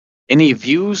Any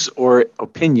views or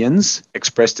opinions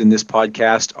expressed in this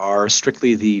podcast are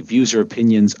strictly the views or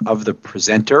opinions of the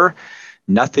presenter.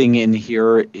 Nothing in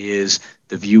here is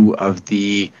the view of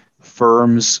the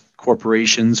firms,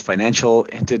 corporations, financial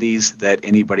entities that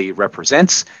anybody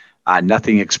represents.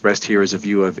 Nothing expressed here is a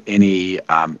view of any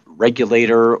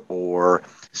regulator or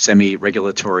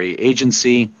semi-regulatory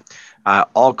agency.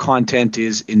 All content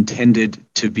is intended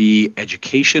to be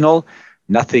educational.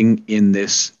 Nothing in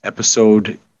this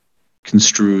episode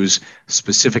construes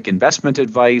specific investment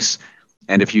advice.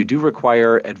 And if you do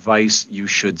require advice, you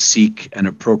should seek an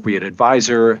appropriate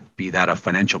advisor, be that a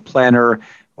financial planner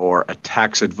or a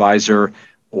tax advisor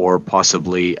or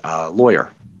possibly a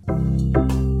lawyer.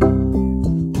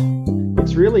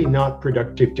 It's really not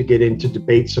productive to get into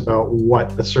debates about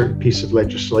what a certain piece of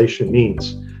legislation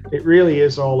means. It really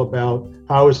is all about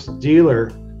how is the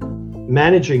dealer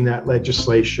managing that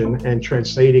legislation and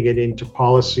translating it into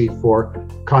policy for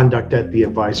conduct at the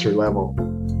advisor level.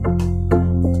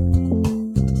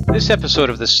 This episode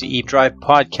of the CE Drive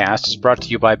podcast is brought to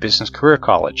you by Business Career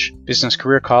College. Business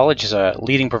Career College is a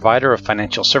leading provider of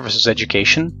financial services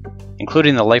education,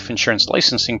 including the life insurance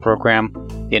licensing program,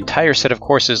 the entire set of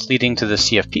courses leading to the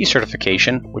CFP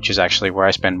certification, which is actually where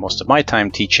I spend most of my time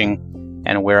teaching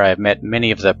and where I have met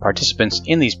many of the participants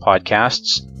in these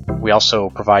podcasts. We also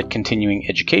provide continuing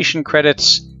education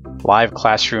credits, live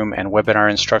classroom and webinar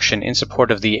instruction in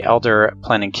support of the Elder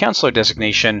Planning Counselor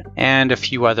designation, and a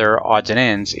few other odds and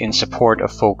ends in support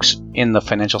of folks in the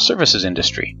financial services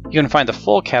industry. You can find the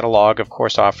full catalog of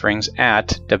course offerings at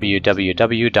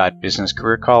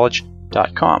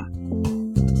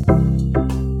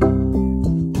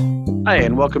www.businesscareercollege.com. Hi,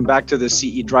 and welcome back to the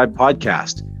CE Drive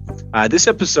podcast. This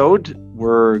episode,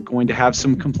 we're going to have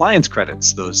some compliance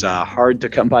credits, those hard to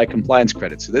come by compliance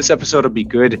credits. So this episode will be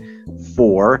good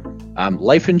for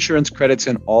life insurance credits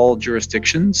in all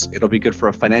jurisdictions. It'll be good for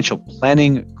a financial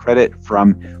planning credit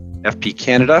from FP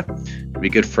Canada. It'll be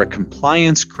good for a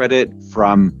compliance credit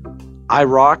from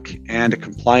IROC and a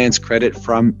compliance credit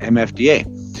from MFDA.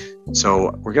 So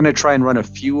we're going to try and run a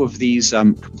few of these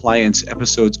compliance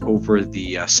episodes over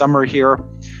the summer here.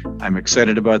 I'm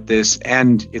excited about this,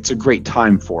 and it's a great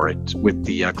time for it. With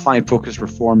the client-focused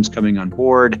reforms coming on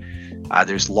board,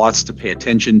 there's lots to pay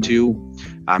attention to.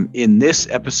 In this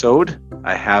episode,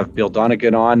 I have Bill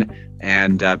Donegan on,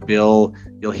 and Bill,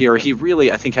 you'll hear, he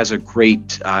really, I think, has a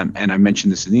great, and I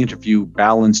mentioned this in the interview,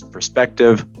 balanced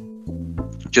perspective,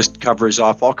 just covers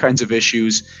off all kinds of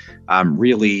issues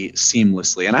really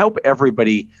seamlessly. And I hope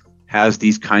everybody has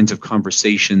these kinds of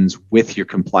conversations with your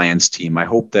compliance team. I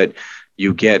hope that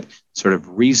you get sort of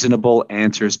reasonable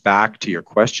answers back to your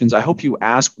questions. I hope you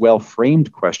ask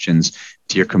well-framed questions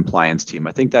to your compliance team.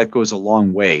 I think that goes a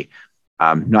long way,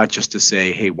 not just to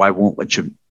say, hey, why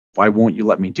won't you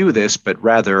let me do this? But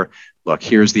rather, look,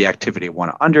 here's the activity I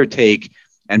want to undertake.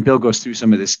 And Bill goes through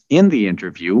some of this in the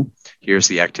interview. Here's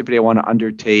the activity I want to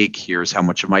undertake. Here's how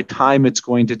much of my time it's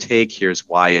going to take. Here's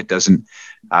why it doesn't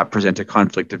present a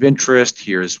conflict of interest.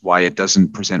 Here's why it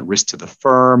doesn't present risk to the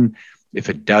firm. If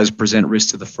it does present risk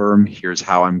to the firm, here's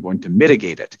how I'm going to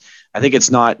mitigate it. I think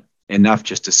it's not enough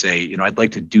just to say, I'd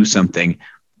like to do something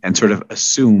and sort of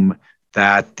assume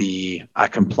that the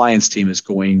compliance team is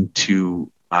going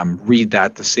to read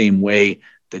that the same way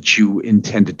that you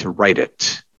intended to write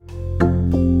it.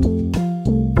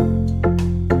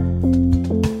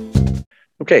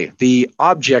 Okay, the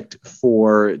object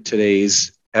for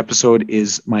today's episode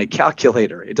is my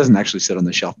calculator. It doesn't actually sit on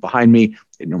the shelf behind me.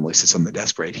 It normally sits on the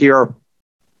desk right here.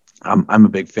 I'm a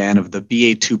big fan of the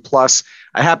BA2 Plus.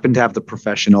 I happen to have the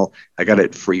professional. I got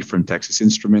it free from Texas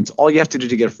Instruments. All you have to do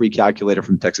to get a free calculator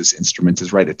from Texas Instruments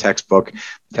is write a textbook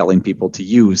telling people to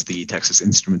use the Texas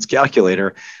Instruments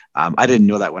calculator. I didn't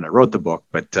know that when I wrote the book,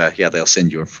 but they'll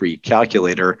send you a free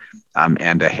calculator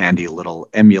and a handy little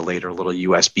emulator, a little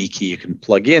USB key you can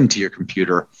plug into your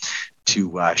computer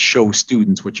to show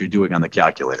students what you're doing on the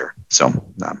calculator.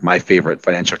 So my favorite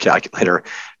financial calculator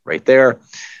right there.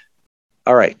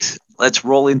 All right, let's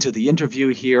roll into the interview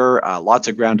here. Lots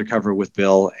of ground to cover with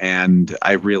Bill, and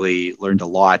I really learned a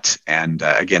lot. And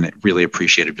again, really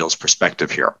appreciated Bill's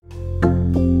perspective here.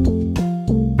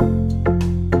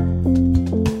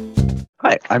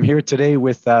 Hi, I'm here today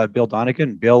with Bill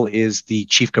Donegan. Bill is the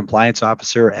Chief Compliance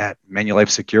Officer at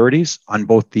Manulife Securities on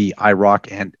both the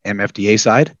IROC and MFDA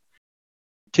side.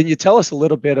 Can you tell us a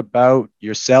little bit about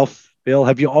yourself, Bill?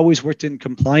 Have you always worked in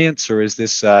compliance, or is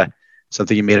this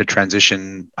something you made a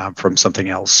transition from something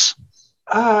else?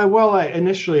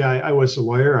 Initially I was a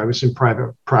lawyer. I was in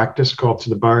private practice, called to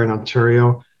the bar in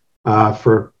Ontario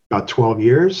for about 12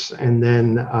 years. And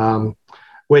then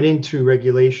went into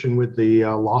regulation with the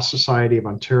Law Society of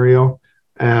Ontario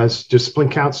as discipline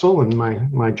counsel, and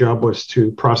my job was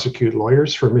to prosecute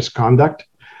lawyers for misconduct.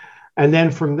 And then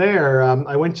from there,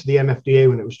 I went to the MFDA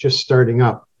when it was just starting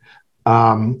up,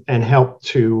 and helped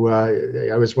to.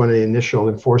 I was one of the initial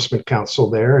enforcement counsel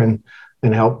there, and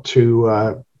helped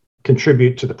to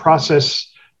contribute to the process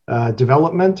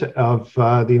development of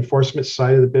the enforcement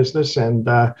side of the business, and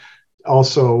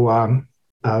also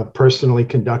personally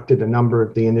conducted a number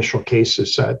of the initial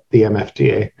cases at the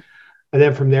MFDA. And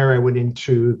then from there, I went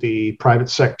into the private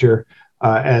sector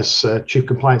as Chief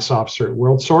Compliance Officer at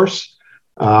WorldSource,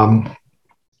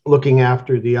 looking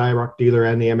after the IIROC dealer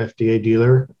and the MFDA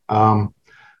dealer.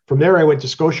 From there, I went to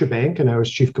Scotiabank, and I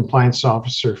was Chief Compliance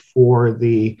Officer for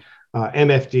the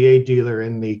MFDA dealer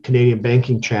in the Canadian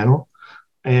banking channel.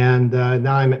 And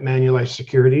now I'm at Manulife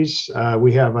Securities.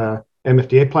 We have a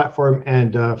MFDA platform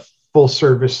and a full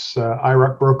service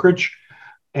IIROC brokerage.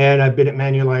 And I've been at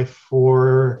Manulife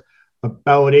for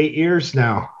about 8 years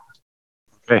now.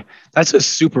 Okay. That's a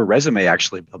super resume,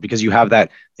 actually, Bill, because you have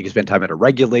that. You spent time at a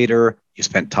regulator, you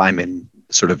spent time in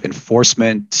sort of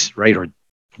enforcement, right, or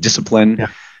discipline. Yeah.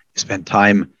 You spent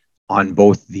time on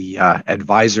both the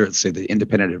advisor, let's say the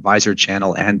independent advisor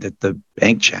channel, and at the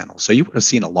bank channel. So you would have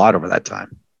seen a lot over that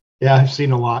time. Yeah, I've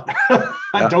seen a lot.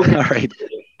 All right.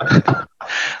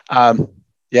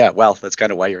 Yeah, well, that's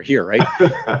kind of why you're here, right?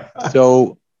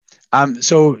 So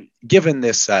given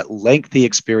this lengthy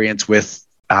experience with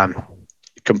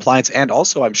compliance, and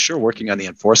also I'm sure working on the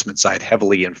enforcement side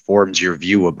heavily informs your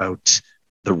view about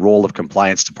the role of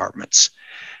compliance departments.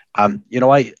 I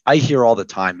hear all the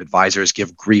time advisors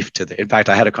give grief to in fact,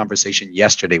 I had a conversation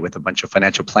yesterday with a bunch of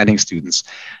financial planning students,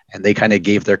 and they kind of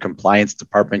gave their compliance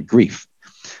department grief.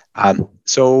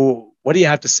 So what do you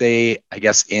have to say, I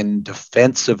guess, in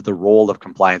defense of the role of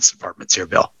compliance departments here,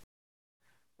 Bill?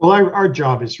 Well, our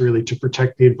job is really to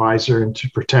protect the advisor and to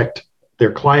protect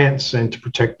their clients and to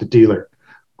protect the dealer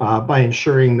by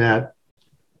ensuring that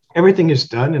everything is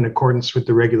done in accordance with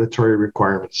the regulatory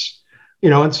requirements.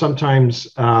 And sometimes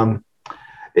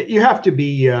you have to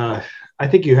be, I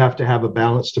think you have to have a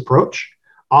balanced approach.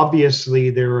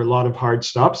 Obviously, there are a lot of hard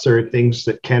stops. There are things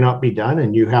that cannot be done,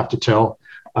 and you have to tell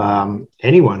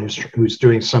anyone who's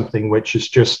doing something which is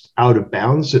just out of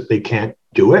bounds that they can't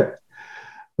do it.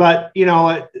 But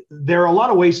there are a lot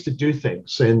of ways to do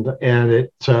things, and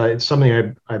it's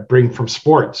something I bring from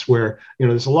sports, where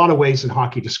there's a lot of ways in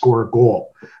hockey to score a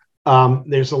goal.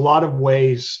 There's a lot of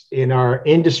ways in our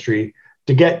industry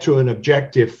to get to an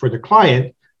objective for the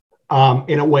client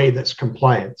in a way that's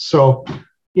compliant. So,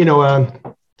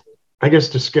 I guess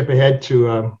to skip ahead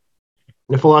to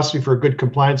the philosophy for a good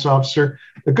compliance officer,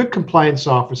 a good compliance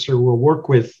officer will work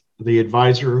with the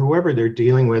advisor or whoever they're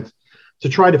dealing with to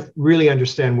try to really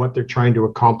understand what they're trying to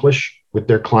accomplish with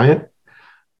their client,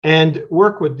 and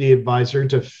work with the advisor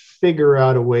to figure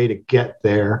out a way to get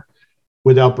there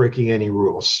without breaking any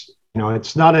rules.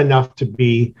 It's not enough to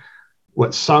be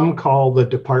what some call the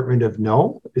department of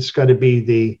no. It's got to be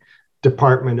the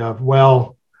department of,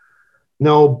 well,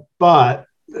 no, but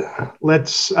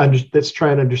let's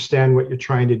try and understand what you're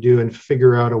trying to do and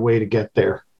figure out a way to get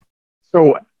there.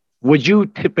 So would you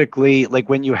typically, like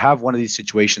when you have one of these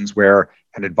situations where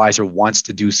an advisor wants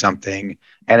to do something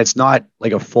and it's not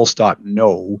like a full stop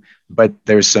no, but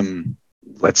there's some,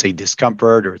 let's say,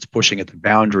 discomfort or it's pushing at the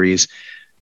boundaries,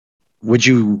 would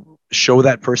you show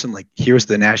that person, like, here's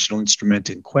the national instrument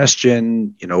in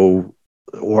question,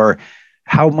 or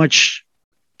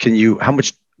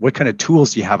what kind of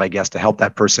tools do you have, I guess, to help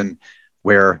that person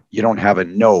where you don't have a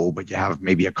no, but you have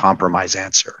maybe a compromise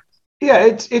answer? Yeah,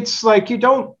 it's like you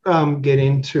don't get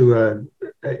into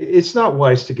it's not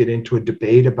wise to get into a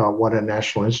debate about what a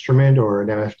national instrument or an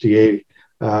MFDA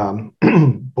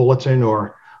bulletin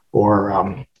or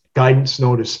guidance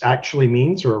notice actually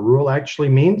means, or a rule actually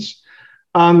means.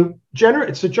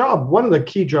 It's a job. One of the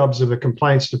key jobs of a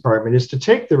compliance department is to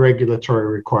take the regulatory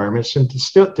requirements and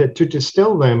to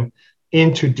distill them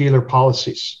into dealer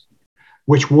policies,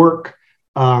 which work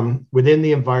within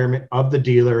the environment of the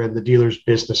dealer and the dealer's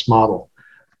business model.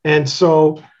 And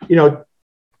so,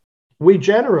 we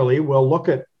generally will look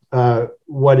at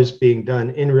what is being done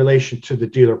in relation to the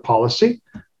dealer policy,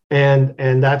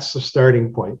 and that's the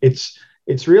starting point.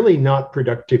 It's really not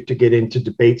productive to get into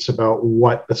debates about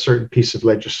what a certain piece of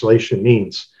legislation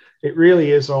means. It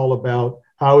really is all about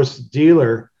how is the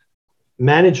dealer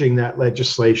managing that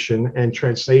legislation and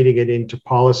translating it into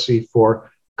policy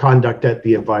for conduct at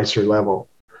the advisor level.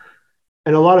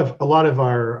 And a lot of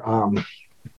our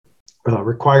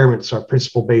requirements are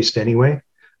principle based anyway,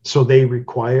 so they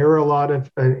require a lot of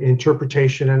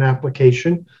interpretation and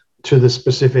application. to the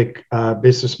specific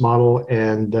business model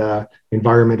and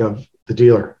environment of the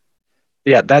dealer.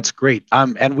 Yeah, that's great.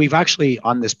 And we've actually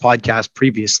on this podcast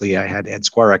previously, I had Ed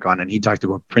Skwarek on, and he talked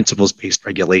about principles-based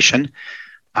regulation.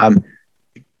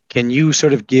 Can you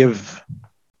sort of give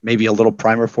maybe a little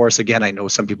primer for us again? I know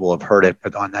some people have heard it,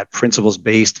 but on that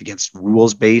principles-based against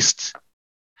rules-based.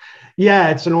 Yeah,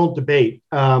 it's an old debate.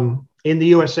 In the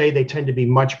USA, they tend to be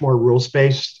much more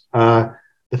rules-based. The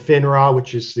FINRA,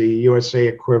 which is the USA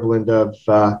equivalent of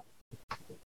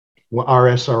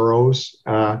RSROs,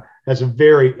 has a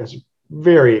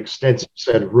very extensive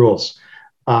set of rules.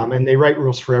 And they write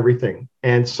rules for everything.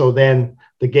 And so then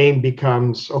the game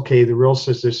becomes, okay, the rule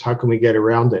says this, how can we get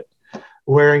around it?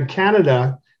 Where in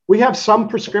Canada, we have some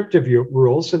prescriptive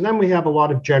rules, and then we have a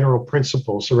lot of general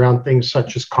principles around things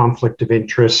such as conflict of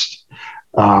interest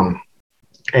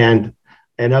and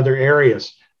other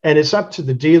areas. And it's up to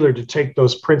the dealer to take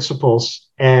those principles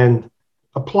and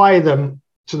apply them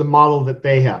to the model that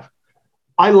they have.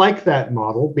 I like that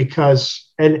model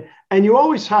because, and you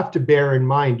always have to bear in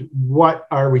mind, what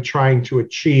are we trying to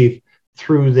achieve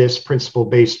through this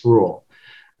principle-based rule?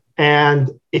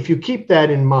 And if you keep that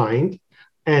in mind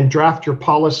and draft your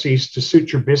policies to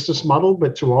suit your business model,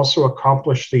 but to also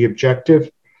accomplish the objective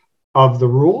of the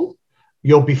rule,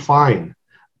 you'll be fine.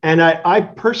 And I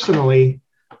personally,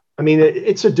 I mean,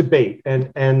 it's a debate,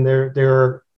 and there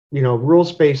are,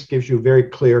 rules-based gives you very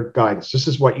clear guidance. This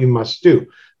is what you must do.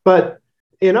 But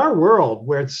in our world,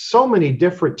 where it's so many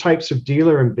different types of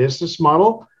dealer and business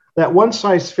model, that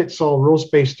one-size-fits-all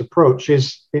rules-based approach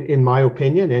is, in my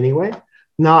opinion anyway,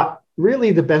 not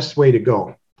really the best way to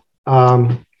go.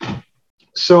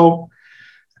 So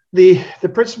the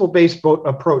principle-based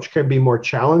approach can be more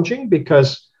challenging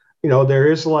because,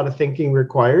 there is a lot of thinking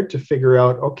required to figure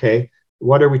out, okay,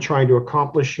 what are we trying to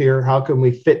accomplish here? How can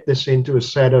we fit this into a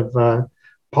set of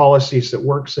policies that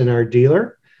works in our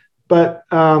dealer? But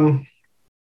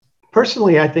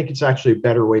personally, I think it's actually a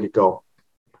better way to go.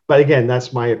 But again,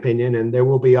 that's my opinion, and there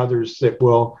will be others that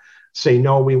will say,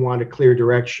 no, we want a clear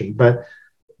direction. But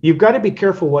you've got to be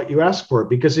careful what you ask for,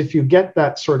 because if you get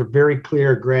that sort of very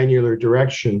clear, granular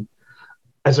direction,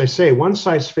 as I say, one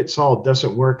size fits all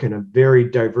doesn't work in a very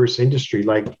diverse industry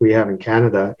like we have in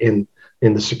Canada in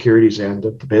the securities end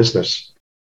of the business.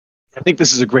 I think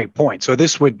this is a great point. So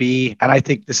this would be, and I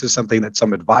think this is something that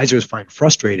some advisors find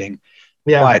frustrating,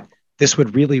 but this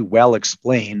would really well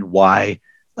explain why,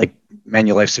 like,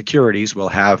 Manulife Securities will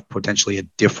have potentially a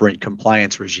different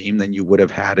compliance regime than you would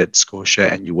have had at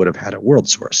Scotia and you would have had at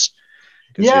WorldSource,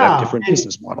 because you have different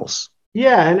business models.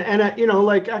 Yeah, and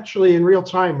like actually in real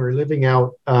time, we're living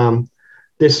out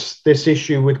this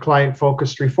issue with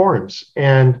client-focused reforms,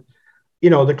 and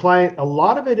the client, a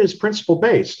lot of it is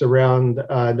principle-based around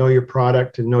know your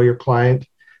product and know your client,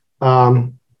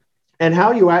 and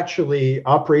how you actually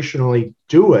operationally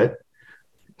do it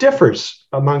differs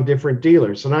among different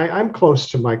dealers. And I'm close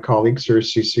to my colleagues who are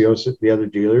CCOs at the other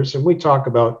dealers, and we talk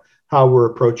about how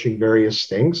we're approaching various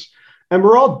things, and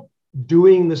we're all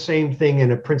doing the same thing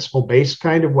in a principle-based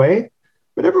kind of way,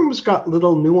 but everyone's got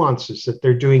little nuances that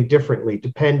they're doing differently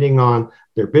depending on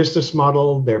their business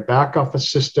model, their back office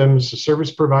systems, the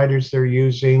service providers they're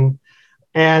using,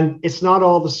 and it's not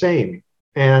all the same.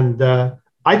 And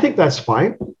I think that's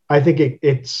fine. I think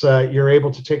it's you're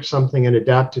able to take something and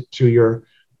adapt it to your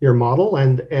model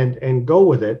and go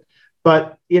with it.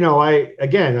 But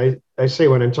I say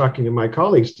when I'm talking to my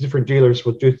colleagues, different dealers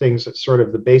will do things at sort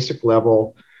of the basic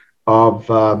level of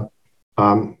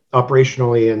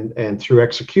operationally and through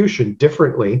execution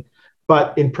differently,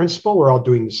 but in principle, we're all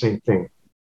doing the same thing.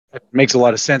 It makes a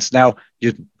lot of sense. Now,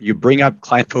 you bring up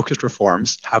client-focused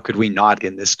reforms. How could we not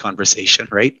in this conversation,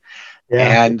 right?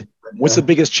 Yeah. And what's the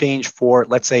biggest change for,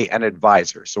 let's say, an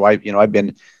advisor? So I've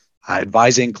been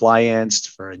advising clients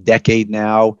for a decade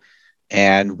now.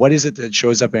 And what is it that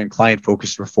shows up in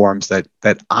client-focused reforms that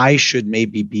I should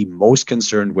maybe be most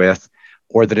concerned with,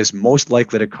 or that is most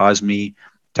likely to cause me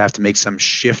to have to make some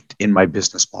shift in my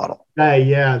business model?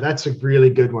 Yeah, that's a really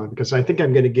good one, because I think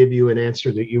I'm going to give you an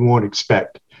answer that you won't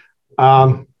expect.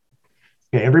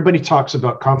 Everybody talks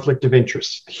about conflict of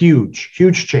interest.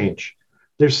 Huge change.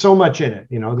 There's so much in it.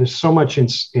 There's so much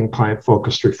in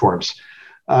client-focused reforms.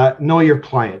 Know your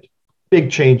client. Big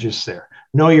changes there.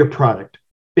 Know your product.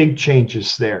 Big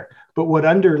changes there. But what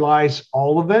underlies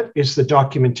all of it is the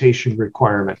documentation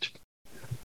requirement.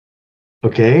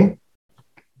 Okay,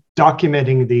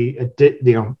 documenting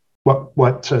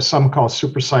what some call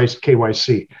supersized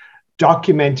KYC,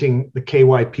 documenting the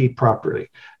KYP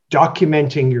properly,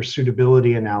 documenting your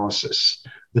suitability analysis.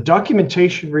 The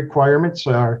documentation requirements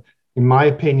are, in my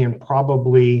opinion,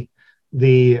 probably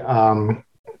the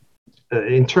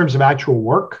in terms of actual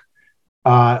work,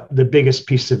 the biggest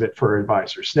piece of it for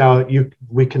advisors. Now,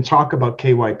 we can talk about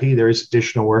KYP. There is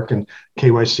additional work and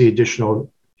KYC,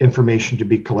 additional information to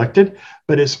be collected,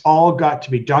 but it's all got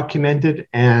to be documented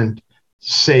and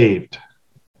saved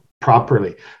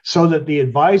properly so that the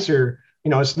advisor,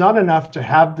 it's not enough to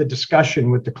have the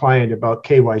discussion with the client about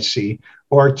KYC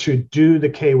or to do the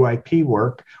KYP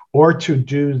work or to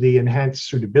do the enhanced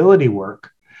suitability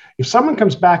work. If someone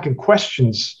comes back and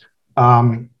questions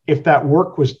if that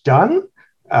work was done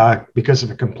because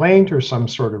of a complaint or some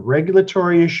sort of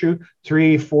regulatory issue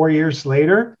 3-4 years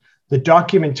later, the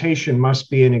documentation must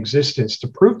be in existence to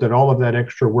prove that all of that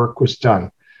extra work was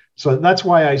done. So that's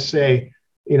why I say,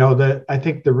 I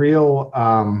think the real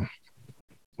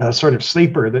sort of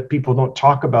sleeper that people don't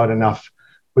talk about enough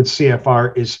with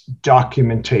CFR is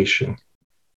documentation.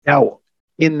 Now,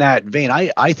 in that vein,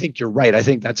 I think you're right. I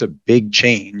think that's a big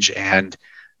change. And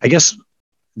I guess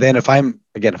then if I'm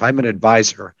an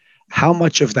advisor, how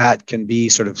much of that can be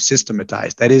sort of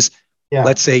systematized? That is,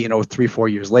 let's say,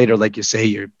 3-4 years later, like you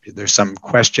say, there's some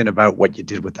question about what you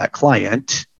did with that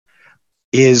client.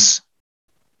 Is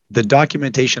the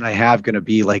documentation I have going to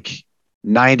be like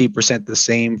 90% the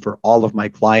same for all of my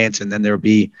clients, and then there'll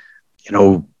be,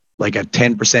 like a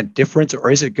 10% difference? Or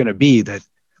is it going to be that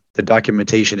the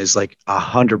documentation is like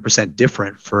 100%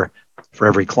 different for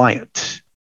every client?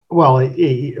 Well,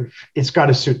 it's got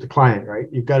to suit the client, right?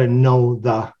 You've got to know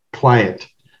the client.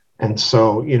 And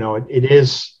so, it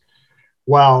is,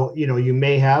 while, you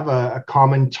may have a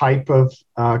common type of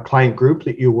client group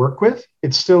that you work with,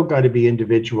 it's still got to be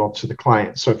individual to the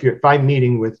client. So if I'm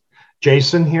meeting with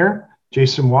Jason here,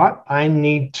 Jason Watt, I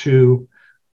need to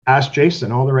ask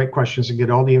Jason all the right questions and get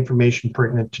all the information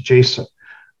pertinent to Jason.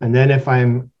 And then if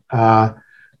I'm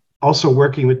also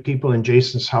working with people in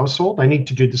Jason's household, I need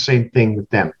to do the same thing with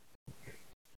them.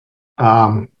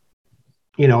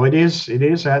 It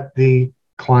is at the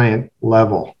client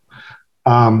level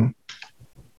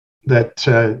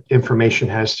that information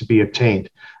has to be obtained.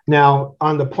 Now,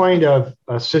 on the point of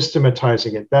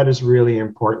systematizing it, that is really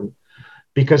important,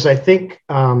 because I think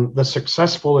the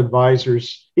successful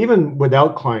advisors, even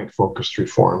without client-focused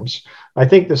reforms, I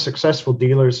think the successful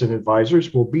dealers and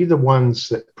advisors will be the ones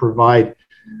that provide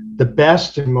the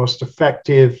best and most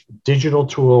effective digital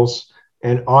tools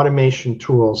and automation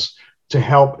tools to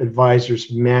help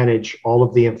advisors manage all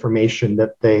of the information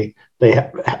that they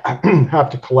have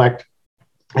to collect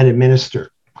and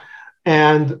administer.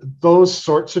 And those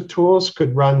sorts of tools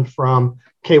could run from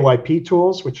KYP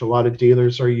tools, which a lot of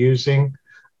dealers are using,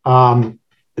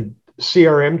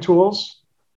 CRM tools,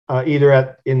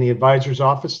 either in the advisor's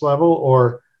office level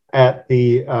or at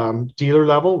the dealer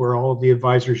level, where all of the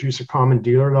advisors use a common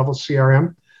dealer level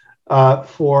CRM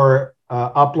for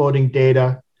uploading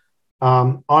data.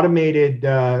 Automated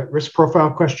risk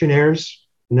profile questionnaires,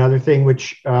 another thing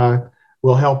which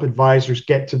will help advisors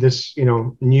get to this,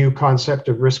 new concept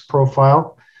of risk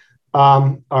profile,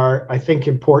 are, I think,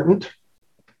 important.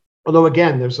 Although,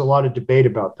 again, there's a lot of debate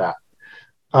about that.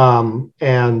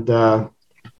 And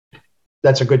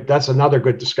that's another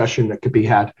good discussion that could be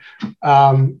had.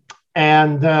 And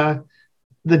the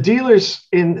dealers,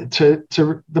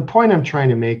 to the point I'm trying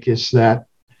to make is that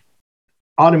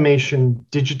automation,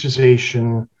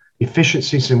 digitization,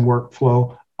 efficiencies in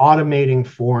workflow, automating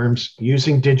forms,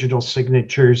 using digital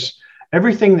signatures,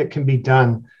 everything that can be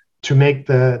done to make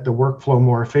the workflow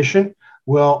more efficient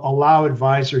will allow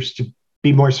advisors to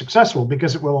be more successful,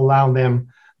 because it will allow them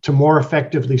to more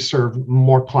effectively serve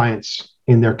more clients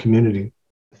in their community.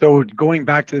 So going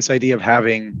back to this idea of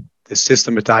having this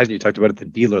systematized, you talked about at the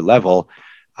dealer level,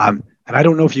 and I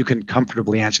don't know if you can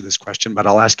comfortably answer this question, but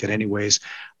I'll ask it anyways.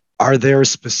 Are there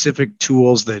specific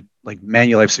tools that like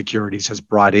Manulife Securities has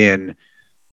brought in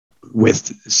with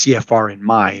CFR in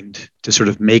mind to sort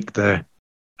of make the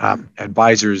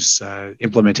advisors'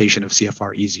 implementation of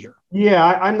CFR easier? Yeah,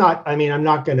 I'm not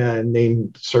going to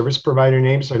name service provider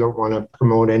names. I don't want to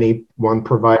promote any one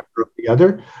provider or the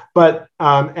other. But,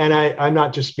 and I'm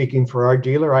not just speaking for our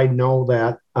dealer. I know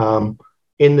that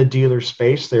in the dealer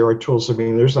space, there are tools of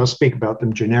dealers. I'll speak about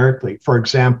them generically. For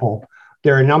example,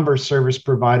 there are a number of service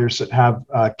providers that have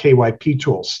KYP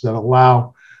tools that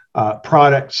allow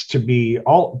products to be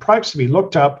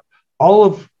looked up, all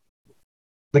of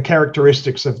the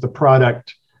characteristics of the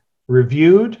product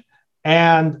reviewed,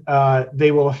 and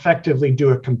they will effectively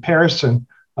do a comparison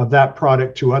of that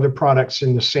product to other products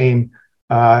in the same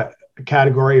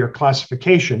category or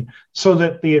classification, so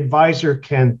that the advisor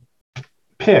can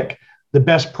pick the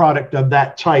best product of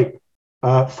that type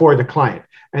for the client.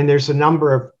 And there's a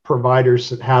number of providers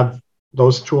that have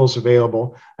those tools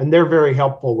available, and they're very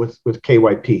helpful with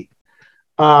KYP.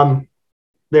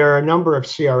 there are a number of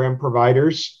CRM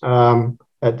providers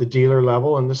at the dealer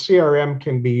level, and the CRM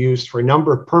can be used for a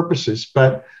number of purposes.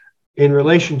 But in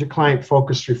relation to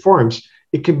client-focused reforms,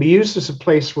 it can be used as a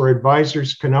place where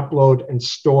advisors can upload and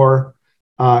store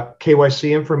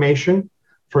KYC information.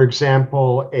 For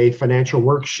example, a financial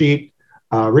worksheet,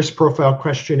 risk profile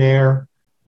questionnaire,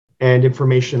 and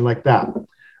information like that.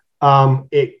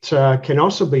 It can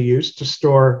also be used to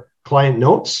store client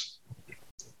notes.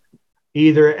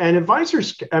 And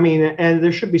advisors, and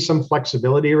there should be some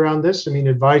flexibility around this.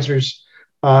 Advisors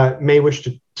may wish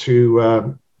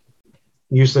to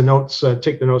use the notes,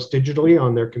 take the notes digitally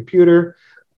on their computer.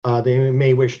 They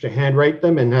may wish to handwrite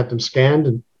them and have them scanned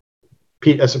and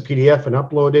as a PDF and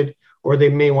uploaded, or they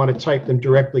may want to type them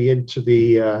directly into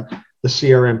the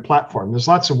CRM platform. There's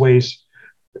lots of ways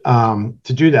to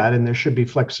do that, and there should be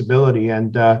flexibility.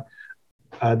 And there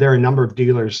are a number of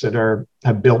dealers that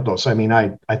have built those. I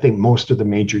think most of the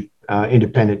major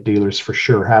independent dealers for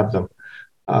sure have them.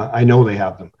 I know they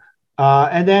have them.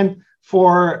 And then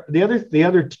for the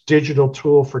other digital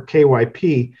tool for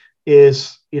KYP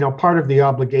is, part of the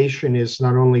obligation is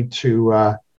not only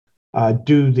to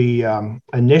do the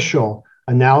initial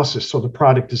analysis so the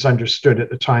product is understood at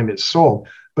the time it's sold,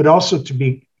 but also to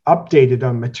be updated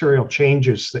on material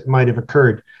changes that might have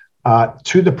occurred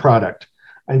to the product.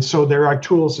 And so there are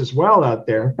tools as well out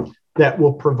there that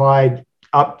will provide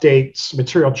updates,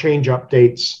 material change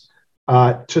updates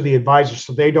to the advisors.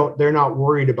 So they're not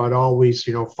worried about always,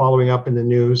 following up in the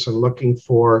news and looking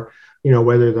for,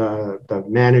 whether the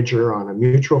manager on a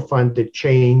mutual fund had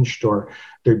changed or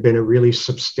there'd been a really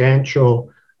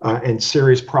substantial and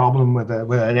serious problem with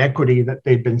an equity that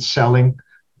they've been selling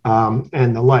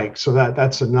and the like. So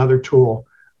that's another tool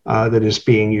that is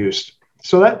being used.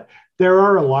 So that there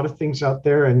are a lot of things out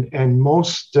there, and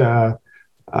most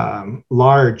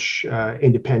large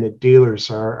independent dealers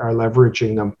are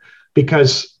leveraging them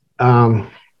because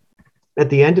at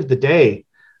the end of the day,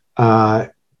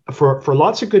 for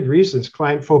lots of good reasons,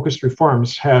 client-focused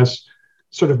reforms has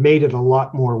sort of made it a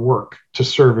lot more work to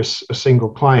service a single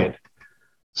client.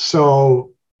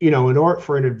 So, in order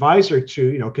for an advisor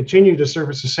to, continue to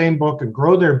service the same book and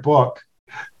grow their book,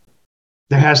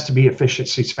 there has to be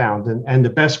efficiencies found. And the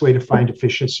best way to find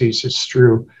efficiencies is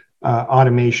through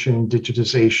automation,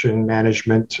 digitization,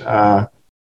 management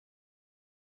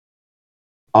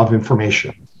of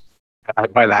information.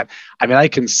 By that, I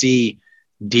can see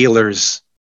dealers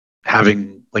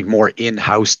having like more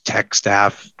in-house tech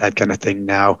staff, that kind of thing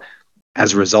now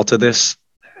as a result of this.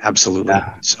 Absolutely.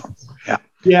 Yeah. So,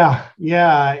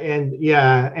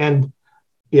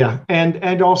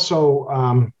 and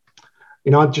also,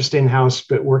 not just in-house,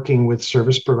 but working with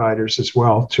service providers as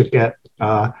well to get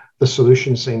the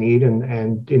solutions they need.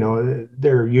 And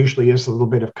there usually is a little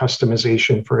bit of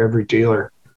customization for every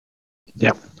dealer.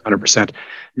 Yeah, 100%.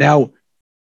 Now,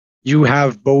 you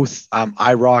have both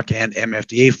IIROC and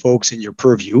MFDA folks in your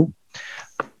purview.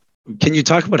 Can you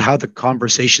talk about how the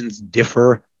conversations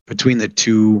differ between the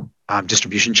two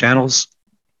distribution channels?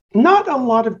 Not a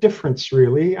lot of difference,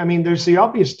 really. There's the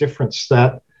obvious difference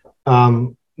that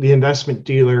the investment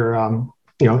dealer,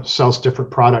 sells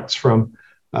different products from,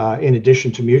 in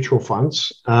addition to mutual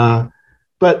funds.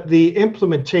 But the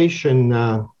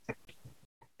implementation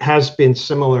has been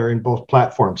similar in both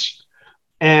platforms.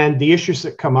 And the issues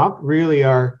that come up really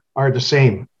are the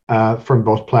same from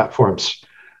both platforms.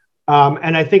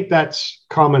 And I think that's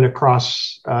common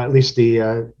across at least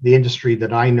the industry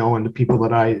that I know and the people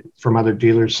from other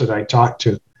dealers that I talk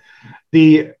to.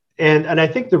 And I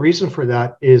think the reason for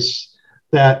that is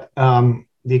that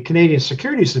the Canadian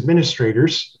Securities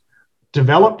Administrators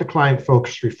developed the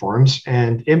client-focused reforms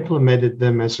and implemented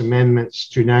them as amendments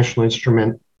to National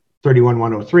Instrument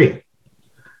 31103.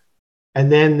 And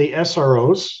then the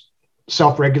SROs,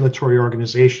 self-regulatory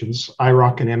organizations,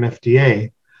 IIROC and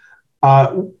MFDA,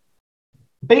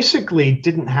 basically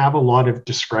didn't have a lot of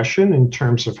discretion in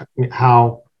terms of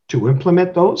how to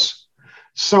implement those.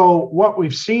 So what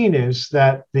we've seen is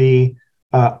that the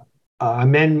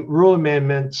rule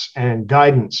amendments and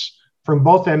guidance from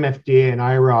both MFDA and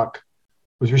IIROC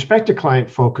with respect to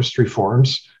client-focused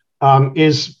reforms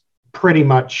is pretty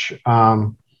much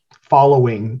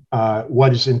following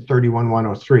what is in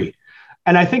 31103.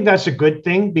 And I think that's a good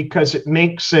thing because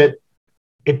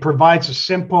it provides a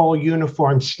simple,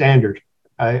 uniform standard.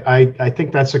 I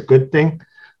think that's a good thing.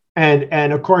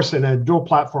 And of course, in a dual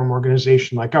platform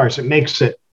organization like ours, it makes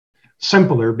it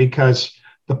simpler because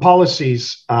the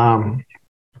policies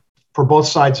for both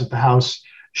sides of the house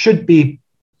should be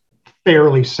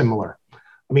fairly similar.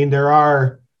 There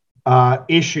are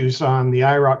issues on the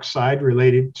IIROC side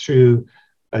related to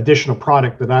additional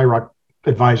product that IIROC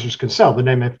advisors can sell, that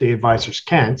MFDA advisors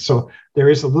can't. So there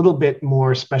is a little bit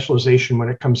more specialization when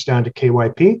it comes down to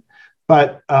KYP,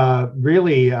 but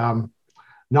really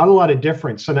not a lot of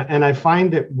difference. And I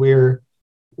find that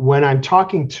when I'm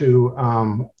talking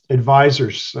to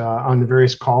advisors on the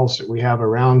various calls that we have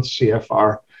around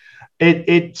CFR,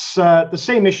 it's the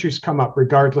same issues come up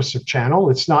regardless of channel.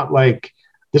 It's not like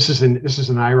this is an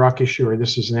IIROC issue or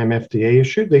this is an MFDA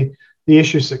issue. The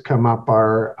issues that come up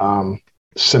are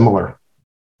similar.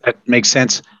 That makes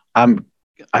sense.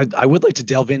 I would like to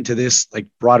delve into this like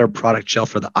broader product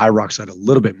shelf for the IIROC side a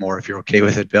little bit more, if you're okay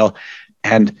with it, Bill.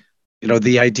 And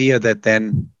the idea that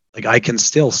then like I can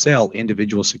still sell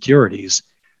individual securities,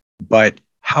 but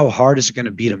how hard is it going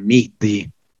to be to meet the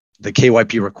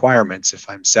KYP requirements if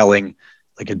I'm selling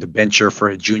like a debenture for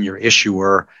a junior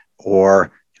issuer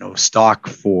or stock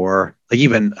for like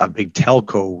even a big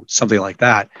telco, something like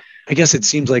that? I guess it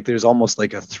seems like there's almost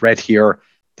like a threat here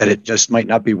that it just might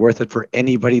not be worth it for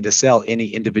anybody to sell any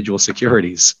individual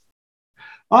securities.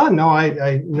 Oh no,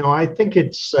 I think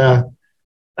it's.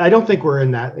 I don't think we're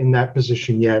in that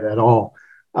position yet at all.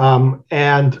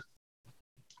 And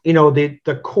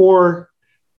the core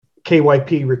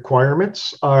KYP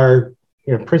requirements are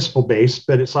principle based,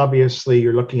 but it's obviously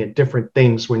you're looking at different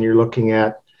things when you're looking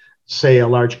at, say, a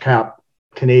large cap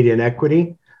Canadian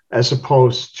equity as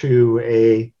opposed to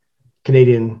a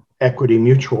Canadian equity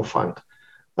mutual fund.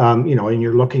 And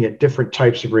you're looking at different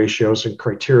types of ratios and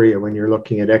criteria when you're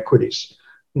looking at equities.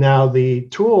 Now, the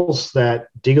tools that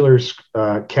dealers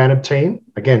can obtain,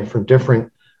 again, from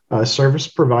different service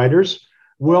providers,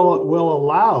 will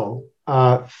allow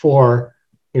for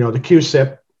the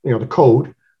QSIP, the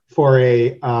code for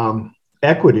a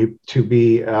equity to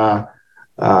be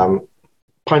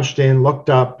punched in, looked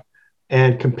up,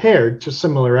 and compared to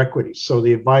similar equities. So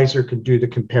the advisor can do the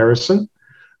comparison.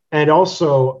 And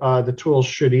also the tools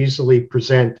should easily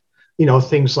present,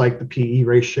 things like the PE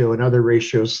ratio and other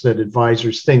ratios that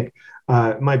advisors think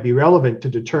might be relevant to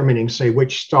determining, say,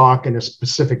 which stock in a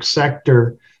specific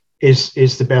sector is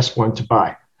the best one to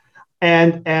buy.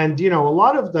 And a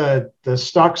lot of the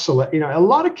stock select, a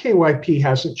lot of KYP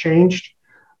hasn't changed.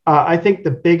 I think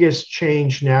the biggest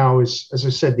change now is, as I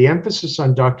said, the emphasis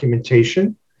on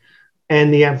documentation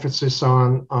and the emphasis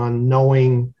on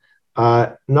knowing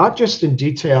not just in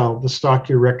detail the stock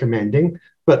you're recommending,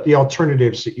 but the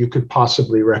alternatives that you could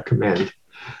possibly recommend.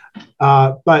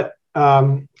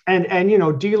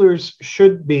 Dealers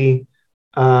should be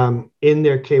in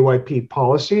their KYP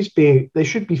policies, they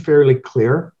should be fairly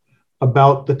clear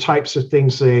about the types of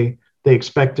things they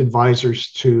expect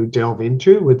advisors to delve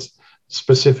into with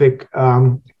specific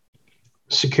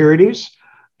securities.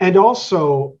 And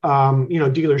also,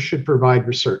 dealers should provide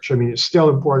research. I mean, it's still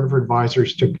important for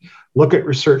advisors to look at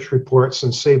research reports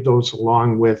and save those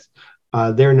along with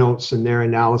their notes and their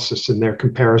analysis and their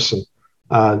comparison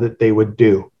that they would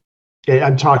do.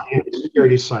 I'm talking on the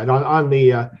security side, on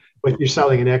the if you're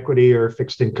selling an equity or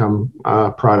fixed income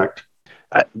product.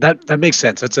 That makes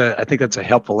sense. I think that's a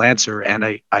helpful answer, and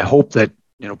I hope that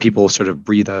people sort of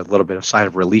breathe a little bit of sigh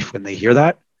of relief when they hear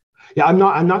that. Yeah,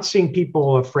 I'm not seeing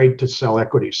people afraid to sell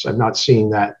equities. I'm not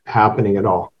seeing that happening at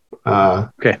all.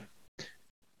 Okay.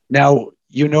 Now,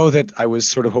 that I was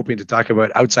sort of hoping to talk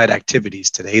about outside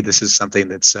activities today. This is something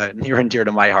that's near and dear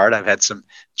to my heart. I've had some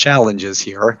challenges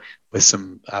here with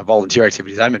some volunteer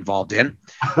activities I'm involved in.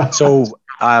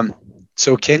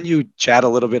 So can you chat a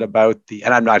little bit about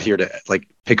and I'm not here to like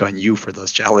pick on you for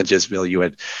those challenges, Bill. You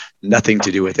had nothing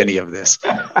to do with any of this.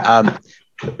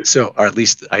 Or at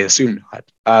least I assume not.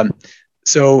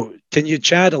 So can you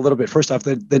chat a little bit? First off,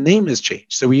 the name has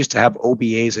changed. So we used to have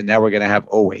OBAs and now we're going to have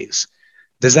OAs.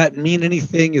 Does that mean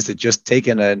anything? Is it just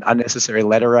taking an unnecessary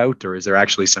letter out, or is there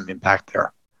actually some impact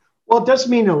there? Well, it does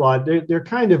mean a lot. They're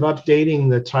kind of updating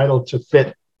the title to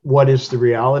fit what is the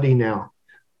reality now.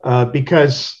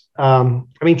 Because,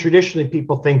 traditionally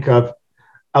people think of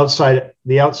outside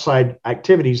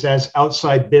activities as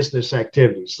outside business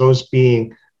activities, those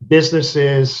being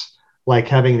businesses like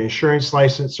having an insurance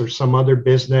license or some other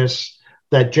business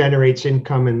that generates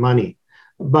income and money.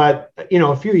 But,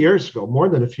 a few years ago, more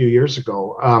than a few years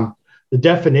ago, the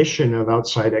definition of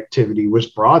outside activity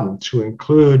was broadened to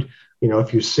include,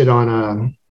 if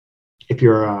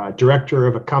you're a director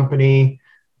of a company,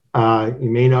 you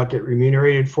may not get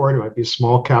remunerated for it. It might be a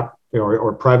small cap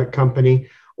or private company,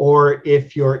 or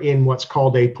if you're in what's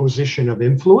called a position of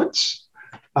influence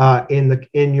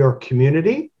in your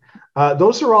community.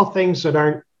 Those are all things that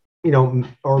aren't,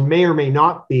 or may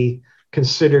not be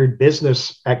considered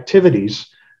business activities,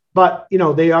 but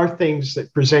they are things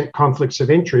that present conflicts of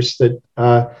interest that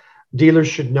dealers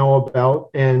should know about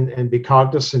and be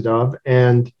cognizant of.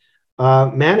 And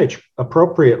manage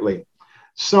appropriately.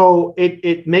 So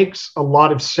it makes a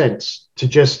lot of sense to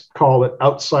just call it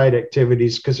outside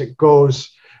activities because it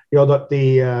goes,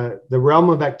 the realm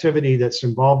of activity that's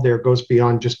involved there goes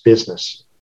beyond just business.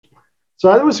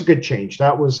 So that was a good change.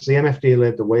 That was the MFD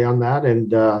led the way on that.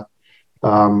 And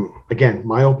again,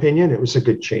 my opinion, it was a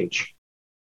good change.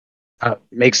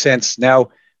 Makes sense. Now,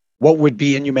 what would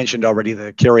be, and you mentioned already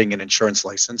the carrying an insurance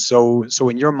license. So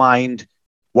in your mind,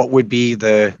 what would be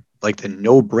the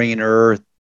no-brainer?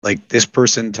 Like, this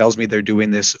person tells me they're doing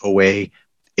this OA,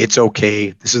 it's okay.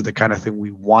 This is the kind of thing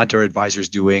we want our advisors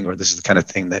doing, or this is the kind of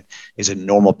thing that is a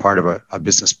normal part of a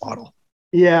business model.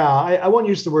 Yeah, I won't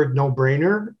use the word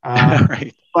no-brainer,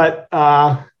 right. But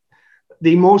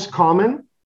the most common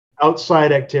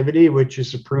outside activity, which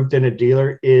is approved in a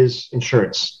dealer, is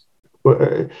insurance.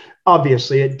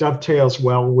 Obviously, it dovetails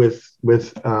well with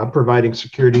providing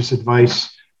securities advice.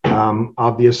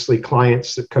 Obviously,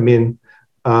 clients that come in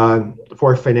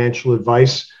for financial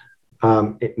advice,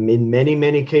 in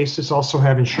many cases, also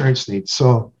have insurance needs.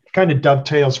 So it kind of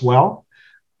dovetails well.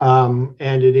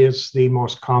 And it is the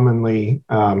most commonly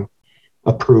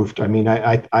approved. I mean,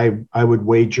 I would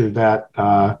wager that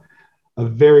a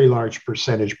very large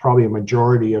percentage, probably a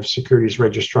majority of securities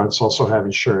registrants also have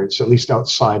insurance, at least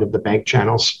outside of the bank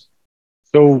channels.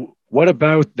 So what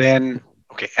about then?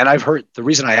 Okay, and I've heard, the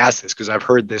reason I asked this, because I've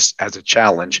heard this as a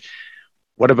challenge.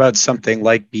 What about something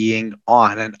like being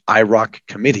on an IIROC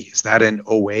committee? Is that an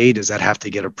OA? Does that have to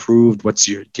get approved?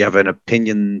 Do you have an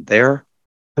opinion there?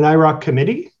 An IIROC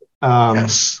committee?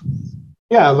 Yes.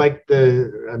 Yeah,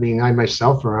 I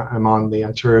myself, I'm on the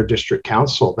Ontario District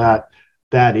Council.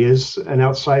 That is an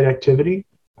outside activity.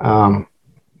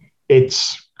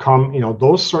 It's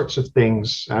those sorts of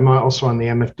things. I'm also on the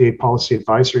MFDA Policy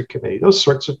Advisory Committee. Those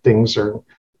sorts of things are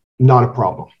not a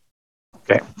problem.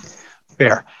 Okay,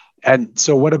 fair. And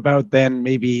so what about then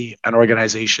maybe an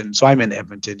organization? So I'm in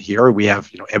Edmonton here. We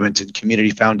have, Edmonton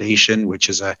Community Foundation, which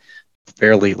is a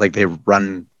fairly, they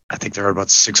run, I think they're about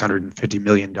 $650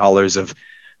 million of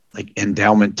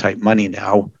endowment type money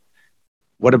now.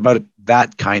 What about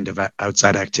that kind of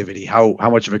outside activity? How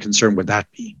much of a concern would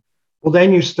that be? Well,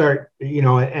 then you start,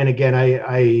 and again,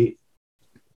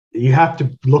 you have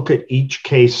to look at each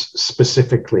case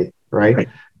specifically, right?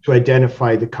 To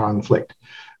identify the conflict.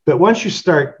 But once you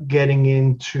start getting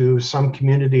into some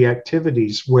community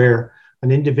activities where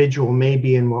an individual may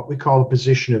be in what we call a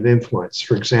position of influence,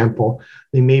 for example,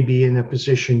 they may be in a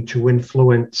position to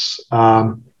influence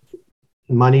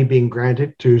money being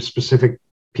granted to specific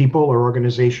people or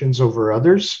organizations over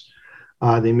others.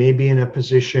 They may be in a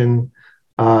position,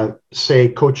 say,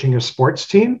 coaching a sports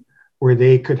team, where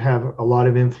they could have a lot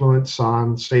of influence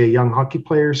on, say, a young hockey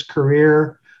player's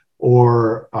career,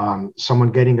 or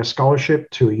someone getting a scholarship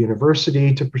to a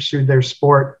university to pursue their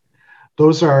sport.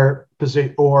 Those are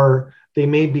or they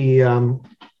may be, in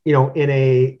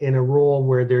a role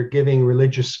where they're giving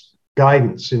religious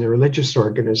guidance in a religious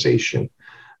organization.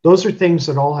 Those are things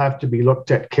that all have to be looked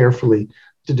at carefully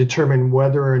to determine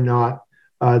whether or not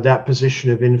that position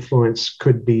of influence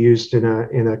could be used in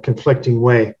a conflicting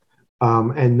way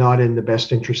and not in the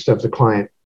best interest of the client.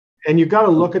 And you've got to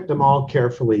look at them all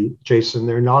carefully, Jason.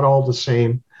 They're not all the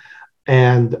same.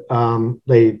 And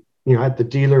they, at the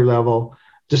dealer level,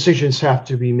 decisions have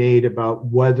to be made about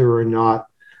whether or not,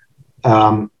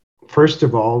 first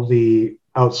of all, the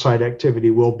outside activity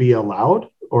will be allowed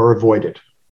or avoided.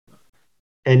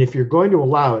 And if you're going to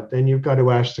allow it, then you've got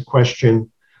to ask the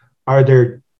question, are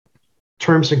there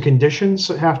terms and conditions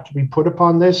that have to be put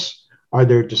upon this? Are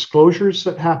there disclosures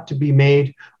that have to be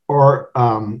made, or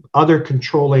other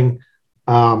controlling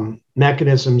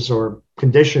mechanisms or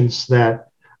conditions that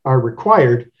are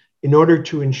required in order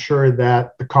to ensure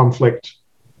that the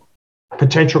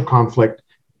potential conflict,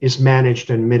 is managed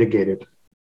and mitigated?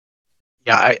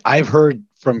 Yeah, I've heard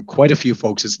from quite a few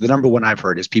folks. It's the number one I've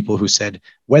heard is people who said,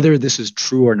 whether this is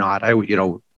true or not,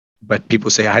 but people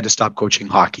say I had to stop coaching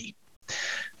hockey.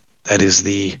 That is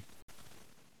the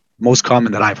most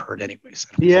common that I've heard anyways.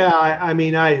 Yeah, I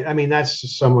mean, that's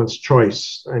just someone's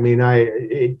choice.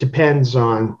 It depends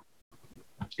on,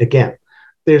 again,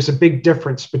 there's a big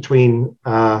difference between,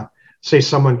 say,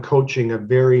 someone coaching a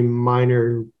very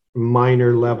minor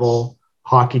level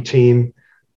hockey team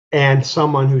and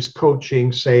someone who's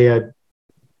coaching, say, a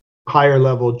higher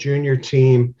level junior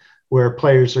team where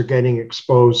players are getting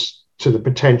exposed to the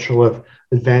potential of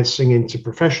advancing into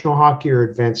professional hockey or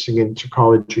advancing into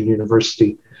college and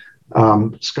university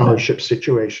scholarship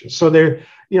situations. So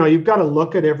you've got to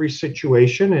look at every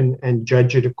situation and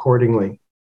judge it accordingly.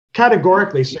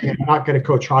 Categorically saying I'm not going to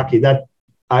coach hockey, that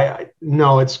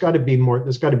No, it's got to be more.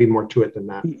 There's got to be more to it than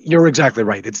that. You're exactly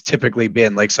right. It's typically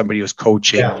been like somebody who's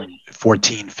coaching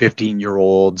 14,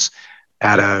 15-year-olds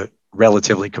at a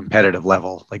relatively competitive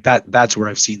level. Like that's where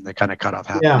I've seen the kind of cutoff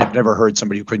happen. Yeah. I've never heard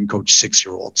somebody who couldn't coach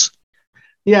 6-year-olds.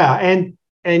 Yeah.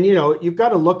 And you've got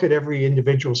to look at every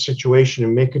individual situation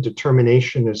and make a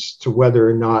determination as to whether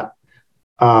or not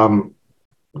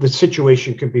the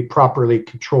situation can be properly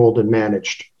controlled and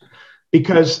managed.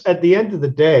 Because at the end of the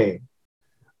day,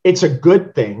 it's a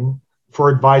good thing for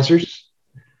advisors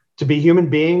to be human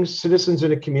beings, citizens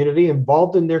in a community,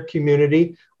 involved in their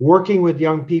community, working with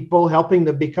young people, helping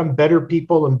them become better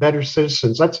people and better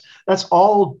citizens. That's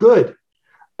all good.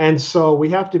 And so we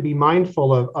have to be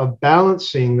mindful of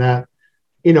balancing that,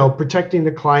 protecting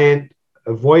the client,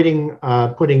 avoiding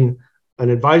putting an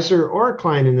advisor or a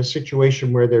client in a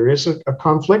situation where there is a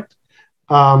conflict,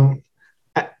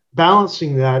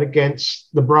 balancing that against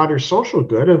the broader social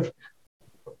good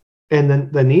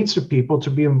and the needs of people to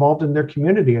be involved in their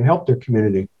community and help their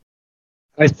community.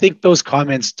 I think those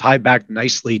comments tie back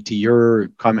nicely to your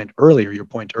point earlier,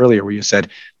 where you said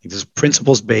this is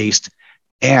principles based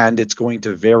and it's going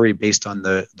to vary based on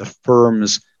the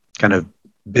firm's kind of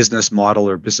business model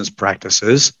or business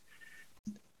practices.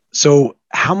 So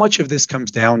how much of this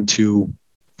comes down to,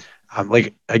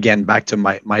 again, back to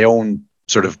my own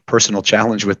sort of personal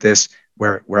challenge with this,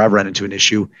 where I've run into an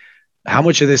issue, how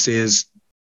much of this is,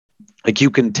 like, you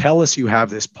can tell us you have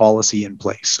this policy in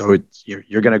place. So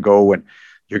you're going to go and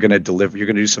you're going to deliver, you're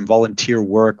going to do some volunteer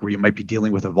work where you might be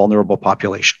dealing with a vulnerable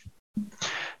population.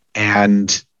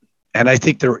 And I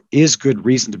think there is good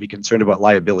reason to be concerned about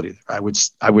liability. I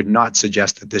would not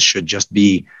suggest that this should just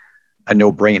be a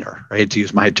no-brainer, right? To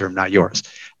use my term, not yours.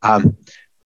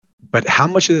 But how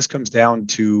much of this comes down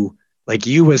to, like,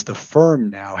 you as the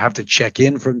firm now have to check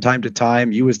in from time to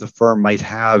time. You as the firm might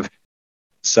have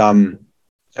some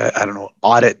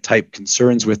audit type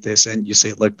concerns with this. And you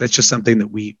say, look, that's just something that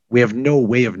we have no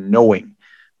way of knowing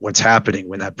what's happening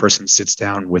when that person sits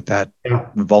down with that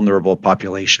vulnerable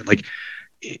population. Like,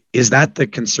 is that the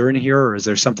concern here, or is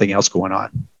there something else going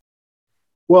on?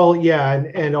 Well, yeah.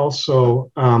 And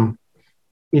also, an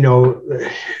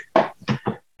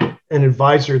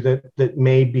advisor that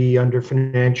may be under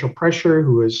financial pressure,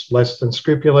 who is less than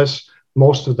scrupulous.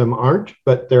 Most of them aren't,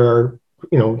 but there are,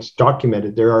 it's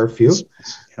documented. There are a few,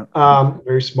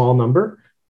 very small number,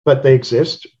 but they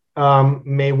exist,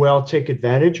 may well take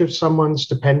advantage of someone's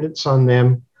dependence on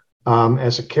them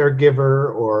as a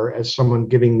caregiver, or as someone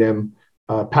giving them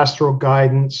pastoral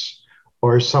guidance,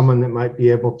 or someone that might be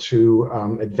able to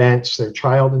advance their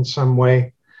child in some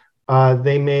way.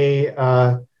 They may,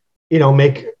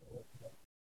 make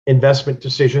investment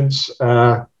decisions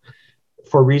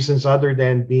for reasons other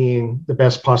than being the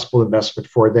best possible investment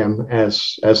for them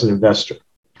as an investor.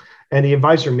 And the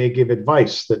advisor may give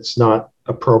advice that's not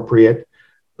appropriate,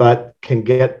 but can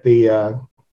get the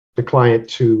client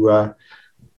to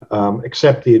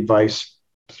accept the advice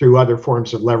through other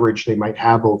forms of leverage they might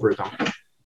have over them.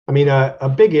 I mean,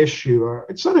 a big issue,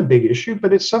 it's not a big issue,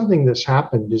 but it's something that's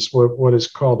happened, is what is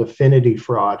called affinity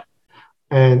fraud.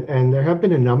 And there have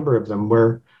been a number of them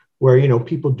where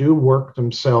people do work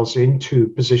themselves into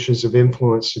positions of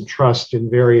influence and trust in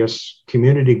various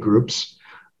community groups,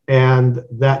 and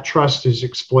that trust is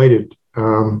exploited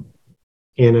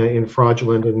in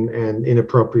fraudulent and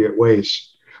inappropriate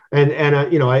ways.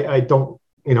 I don't,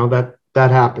 that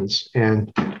happens,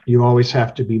 and you always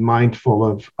have to be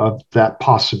mindful of that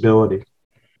possibility.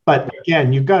 But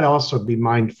again, you've got to also be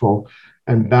mindful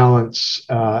and balance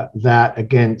that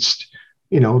against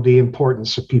the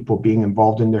importance of people being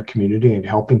involved in their community and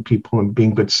helping people and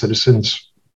being good citizens.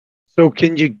 So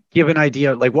can you give an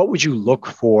idea, like, what would you look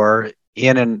for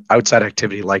in an outside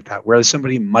activity like that, where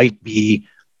somebody might be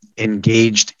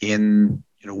engaged in,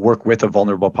 work with a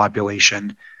vulnerable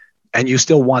population, and you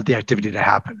still want the activity to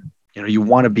happen? You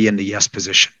want to be in the yes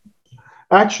position.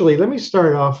 Actually, let me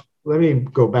start off. Let me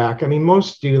go back. I mean,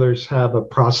 most dealers have a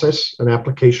process, an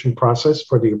application process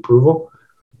for the approval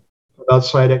of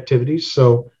outside activities.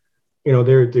 So,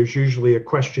 there's usually a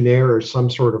questionnaire or some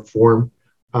sort of form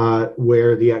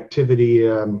where the activity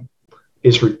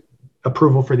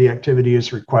approval for the activity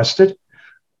is requested,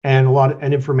 and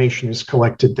and information is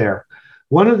collected there.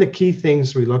 One of the key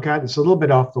things we look at, it's a little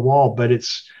bit off the wall, but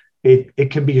it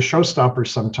can be a showstopper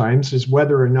sometimes, is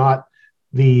whether or not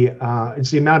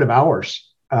it's the amount of hours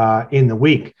in the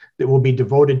week that will be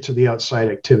devoted to the outside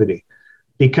activity.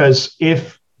 Because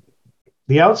if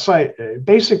the outside,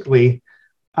 the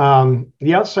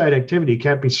outside activity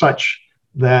can't be such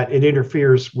that it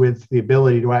interferes with the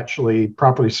ability to actually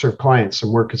properly serve clients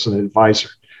and work as an advisor.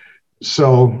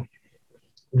 So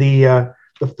the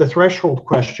the threshold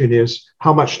question is,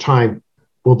 how much time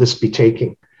will this be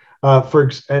taking?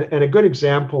 And a good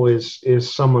example is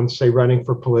someone, say, running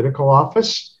for political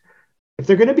office. If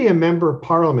they're going to be a member of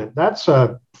parliament, that's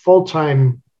a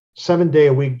full-time,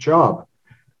 7-day-a-week job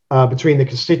between the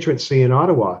constituency and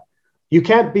Ottawa. You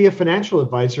can't be a financial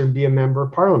advisor and be a member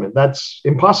of parliament. That's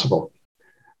impossible.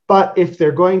 But if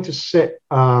they're going to sit,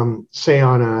 say,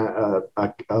 on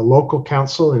a local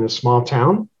council in a small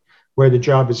town where the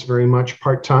job is very much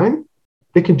part-time,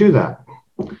 they can do that,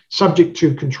 subject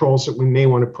to controls that we may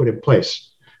want to put in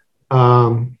place.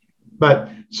 But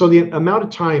so the amount of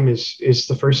time is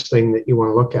the first thing that you want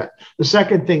to look at. The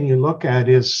second thing you look at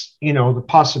is, the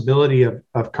possibility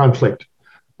of conflict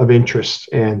of interest,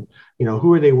 and,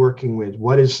 who are they working with?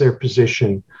 What is their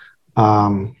position?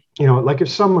 Like if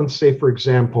someone, say, for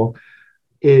example,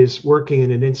 is working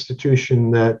in an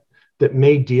institution that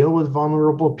may deal with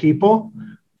vulnerable people,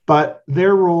 but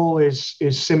their role is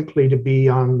simply to be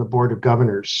on the board of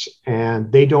governors,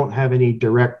 and they don't have any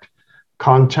direct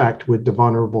contact with the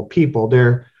vulnerable people.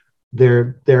 They're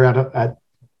at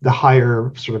the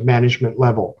higher sort of management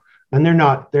level, and they're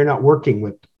not working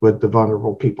with the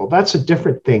vulnerable people. That's a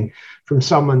different thing from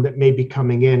someone that may be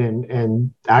coming in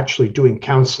and actually doing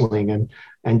counseling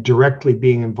and directly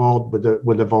being involved with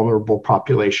the vulnerable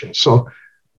population. So,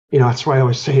 that's why I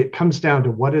always say it comes down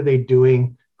to, what are they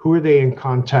doing? Who are they in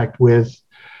contact with?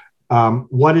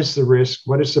 What is the risk?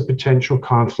 What is the potential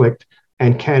conflict?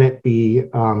 And can it be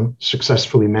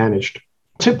successfully managed?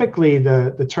 Typically,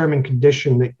 the term and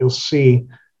condition that you'll see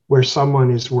where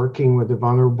someone is working with a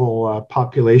vulnerable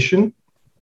population,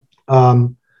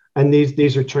 and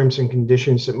these are terms and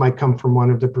conditions that might come from one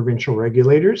of the provincial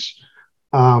regulators.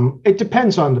 It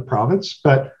depends on the province,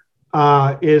 but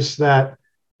is that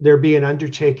there be an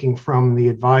undertaking from the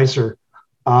advisor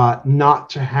not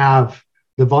to have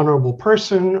the vulnerable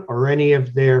person or any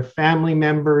of their family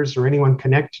members or anyone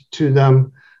connected to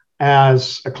them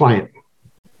as a client.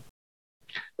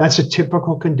 That's a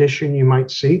typical condition you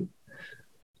might see.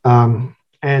 And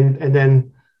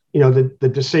then,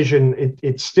 the decision,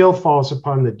 it still falls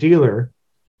upon the dealer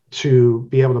to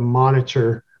be able to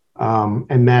monitor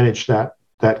and manage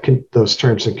those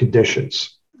terms and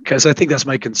conditions. Because I think that's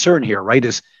my concern here, right?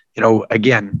 Is,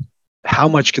 again, how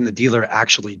much can the dealer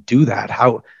actually do that?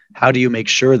 How do you make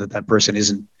sure that person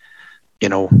isn't,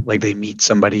 like they meet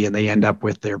somebody and they end up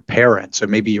with their parents, or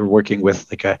maybe you're working with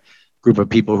like a group of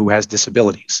people who has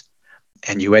disabilities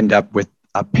and you end up with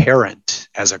a parent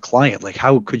as a client? Like,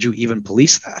 how could you even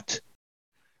police that?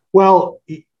 Well,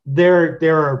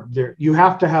 there you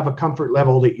have to have a comfort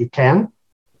level that you can.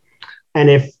 And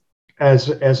if as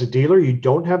a dealer, you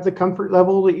don't have the comfort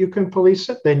level that you can police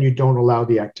it, then you don't allow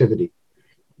the activity.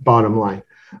 Bottom line.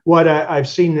 What I've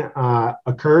seen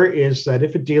occur is that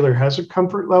if a dealer has a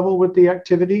comfort level with the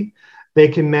activity, they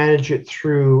can manage it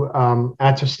through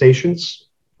attestations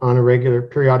on a regular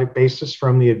periodic basis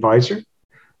from the advisor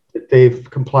that they've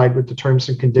complied with the terms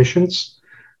and conditions.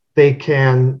 They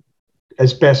can,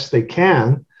 as best they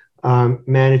can,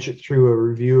 manage it through a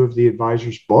review of the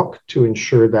advisor's book to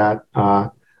ensure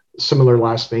that similar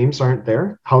last names aren't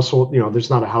there. Household, there's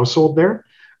not a household there.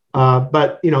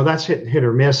 But that's hit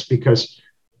or miss, because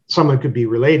someone could be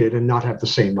related and not have the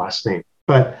same last name.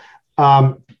 But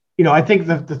I think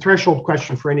the threshold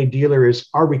question for any dealer is,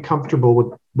 are we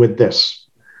comfortable with this?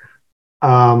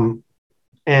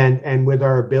 And with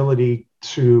our ability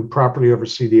to properly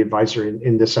oversee the advisor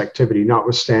in this activity,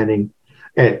 notwithstanding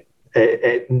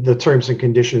the terms and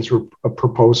conditions were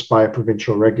proposed by a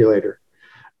provincial regulator.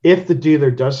 If the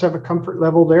dealer does have a comfort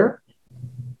level there,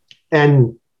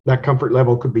 and that comfort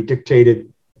level could be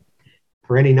dictated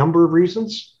for any number of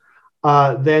reasons,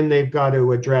 then they've got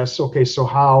to address, okay, so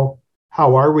how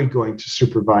are we going to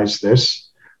supervise this?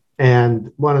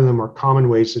 And one of the more common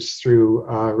ways is through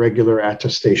regular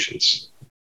attestations.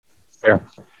 Fair.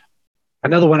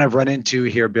 Another one I've run into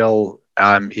here, Bill,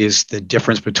 is the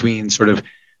difference between sort of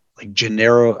like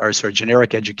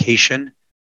generic education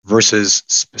versus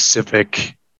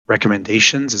specific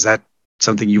recommendations. Is that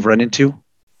something you've run into?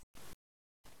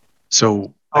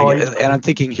 So, and I'm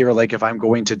thinking here, like if I'm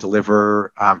going to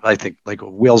deliver, I think like a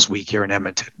Wills Week here in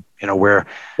Edmonton, where,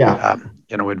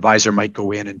 advisor might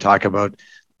go in and talk about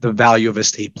the value of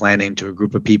estate planning to a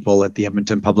group of people at the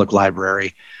Edmonton Public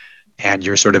Library. And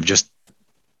you're sort of just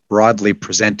broadly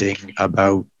presenting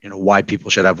about, why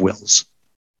people should have wills.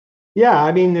 Yeah.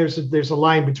 I mean, there's a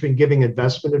line between giving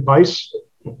investment advice,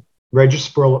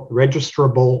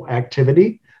 registrable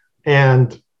activity,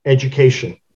 and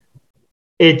education.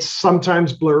 It's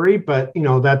sometimes blurry, but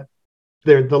that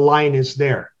the line is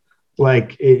there.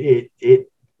 Like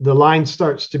the line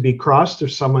starts to be crossed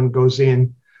if someone goes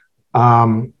in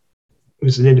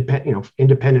who's an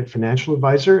independent financial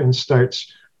advisor and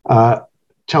starts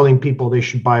telling people they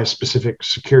should buy a specific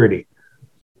security,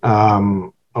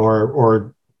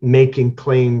 or making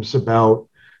claims about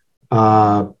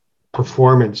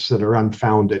performance that are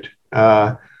unfounded.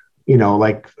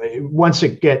 Like once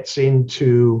it gets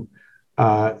into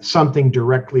something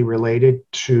directly related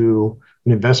to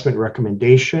an investment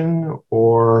recommendation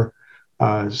or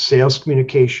sales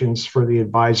communications for the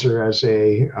advisor as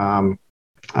a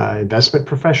investment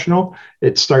professional,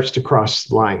 it starts to cross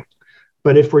the line.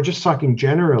 But if we're just talking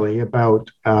generally about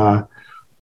the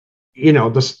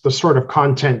sort of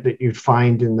content that you'd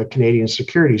find in the Canadian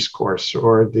Securities course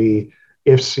or the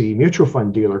IFSC mutual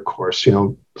fund dealer course,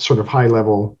 sort of high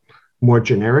level, more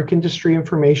generic industry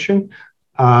information,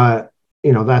 that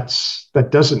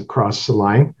doesn't cross the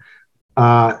line.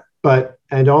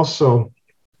 And also,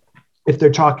 if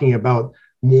they're talking about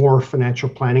more financial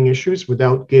planning issues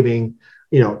without giving,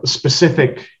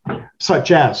 specific,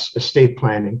 such as estate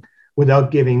planning,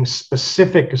 without giving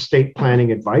specific estate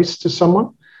planning advice to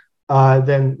someone,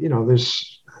 then,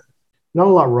 there's not a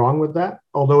lot wrong with that.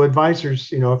 Although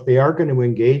advisors, if they are going to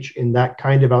engage in that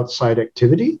kind of outside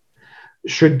activity,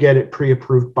 should get it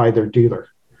pre-approved by their dealer.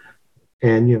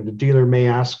 And, the dealer may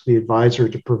ask the advisor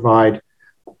to provide,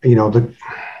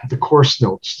 the course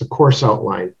notes, the course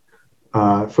outline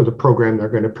for the program they're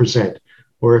going to present.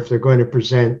 Or if they're going to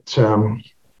present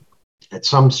at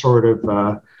some sort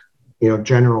of,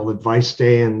 general advice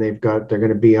day, and they're going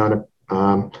to be on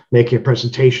making a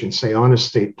presentation, say on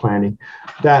estate planning,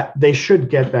 that they should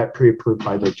get that pre-approved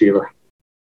by their dealer.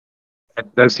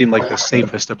 That does seem like the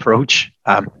safest approach.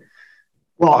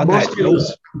 Most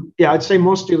dealers, I'd say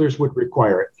most dealers would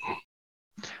require it.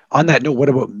 On that note, what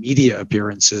about media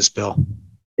appearances, Bill?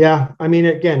 Yeah,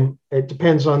 again, it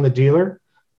depends on the dealer.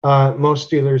 Most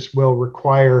dealers will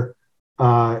require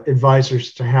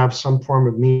advisors to have some form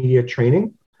of media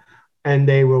training, and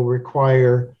they will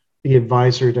require the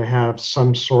advisor to have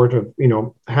some sort of,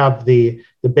 have the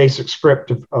basic script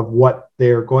of what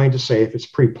they're going to say if it's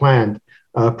pre-planned,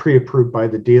 pre-approved by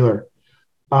the dealer.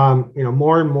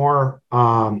 More and more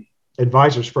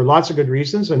advisors, for lots of good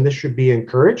reasons, and this should be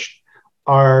encouraged,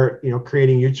 are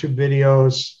creating YouTube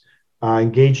videos,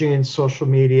 engaging in social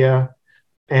media,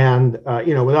 and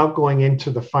without going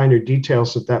into the finer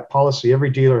details of that policy. Every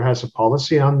dealer has a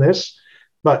policy on this,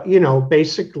 but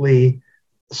basically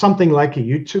something like a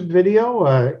YouTube video,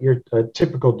 a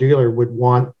typical dealer would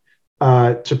want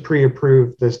to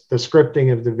pre-approve the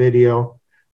scripting of the video.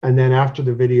 And then after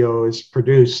the video is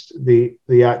produced,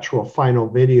 the actual final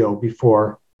video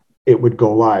before it would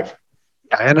go live.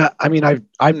 Yeah, and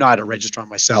I'm not a registrant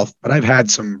myself, but I've had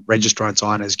some registrants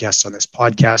on as guests on this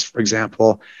podcast, for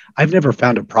example. I've never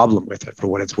found a problem with it for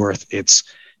what it's worth. It's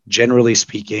generally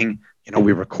speaking,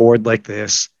 we record like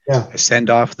this. Yeah. I send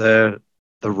off the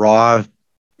raw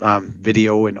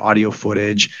video and audio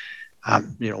footage.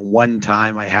 One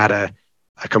time I had a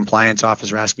compliance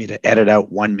officer ask me to edit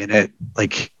out 1 minute.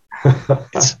 Like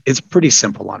it's pretty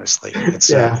simple, honestly.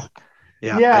 It's go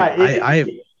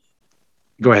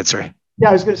ahead, sorry. Yeah,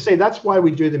 I was going to say that's why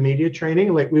we do the media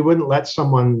training. Like we wouldn't let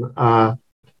someone.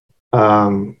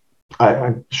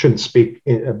 I shouldn't speak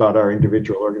about our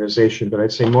individual organization, but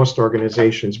I'd say most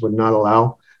organizations would not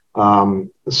allow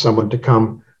someone to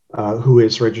come who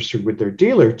is registered with their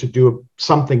dealer to do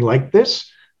something like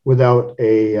this without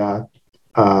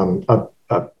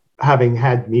having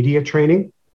had media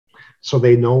training, so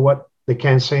they know what they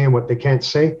can say and what they can't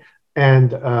say,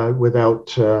 and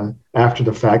without after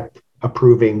the fact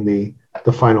approving the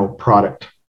final product.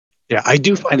 Yeah, I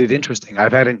do find it interesting.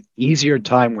 I've had an easier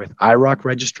time with IIROC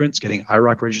registrants, getting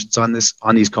IIROC registrants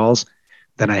on these calls,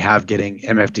 than I have getting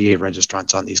MFDA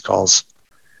registrants on these calls.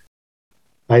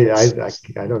 I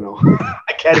don't know.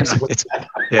 I can't explain that.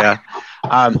 Yeah.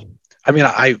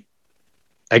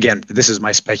 Again, this is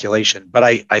my speculation, but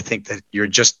I think that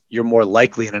you're more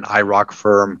likely in an IIROC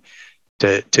firm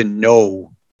to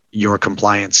know your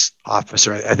compliance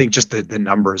officer. I think just the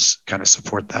numbers kind of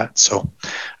support that. So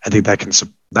I think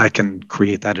that can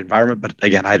create that environment. But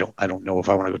again, I don't know if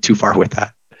I want to go too far with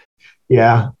that.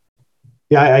 Yeah.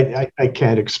 I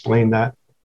can't explain that.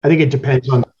 I think it depends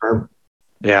on the firm.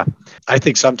 Yeah. I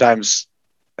think sometimes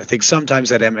at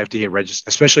MFDA register,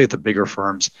 especially at the bigger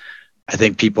firms, I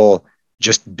think people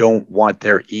just don't want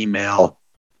their email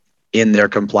in their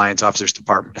compliance officer's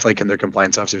department, like in their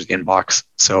compliance officer's inbox.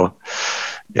 So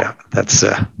yeah, that's,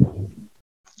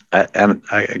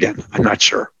 again, I'm not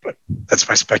sure, but that's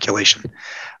my speculation.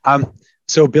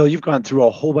 So, Bill, you've gone through a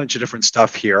whole bunch of different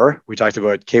stuff here. We talked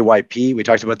about KYP. We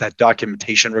talked about that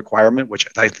documentation requirement, which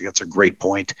I think that's a great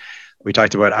point. We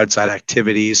talked about outside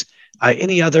activities.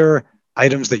 Any other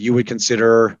items that you would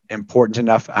consider important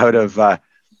enough out of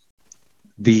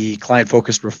the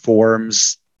client-focused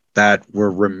reforms that we're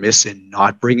remiss in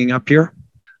not bringing up here?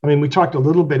 I mean, we talked a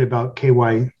little bit about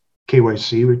KYC.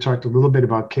 We talked a little bit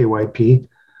about KYP,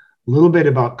 a little bit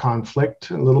about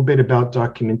conflict, a little bit about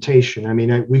documentation. I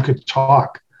mean, we could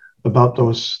talk about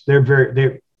those.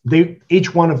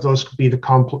 Each one of those could be the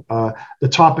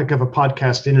topic of a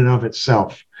podcast in and of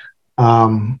itself.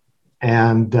 But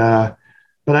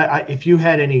if you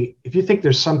think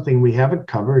there's something we haven't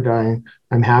covered,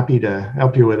 I'm happy to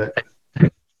help you with it.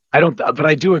 But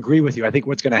I do agree with you. I think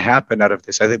what's going to happen out of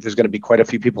this, I think there's going to be quite a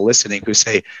few people listening who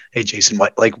say, "Hey, Jason, why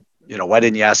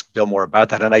didn't you ask Bill more about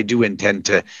that?" And I do intend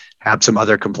to have some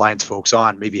other compliance folks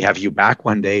on, maybe have you back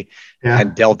one day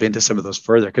and delve into some of those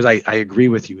further. Because I agree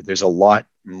with you. There's a lot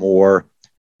more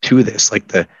to this. Like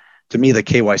to me, the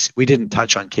KYC, we didn't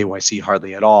touch on KYC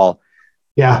hardly at all.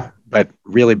 Yeah. But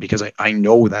really, because I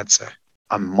know that's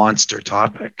a monster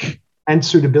topic. And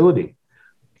suitability.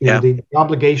 The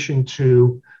obligation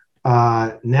to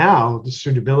now the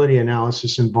suitability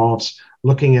analysis involves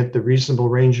looking at the reasonable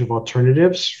range of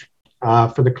alternatives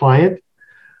for the client,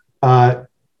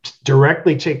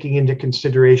 directly taking into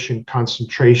consideration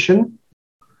concentration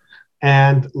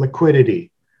and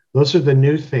liquidity. Those are the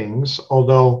new things,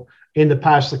 although in the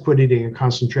past, liquidity and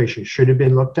concentration should have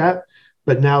been looked at,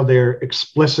 but now they're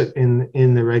explicit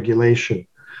in the regulation.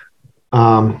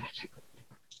 And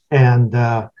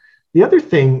the other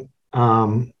thing,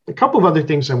 a couple of other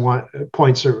things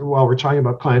points while we're talking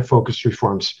about client-focused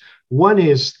reforms. One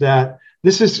is that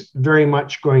this is very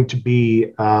much going to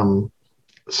be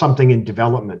something in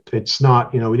development. It's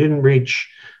not, we didn't reach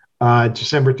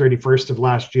December 31st of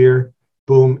last year,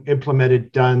 boom,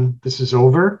 implemented, done, this is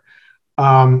over.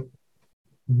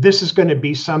 This is going to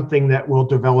be something that will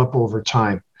develop over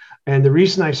time. And the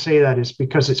reason I say that is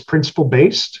because it's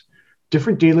principle-based.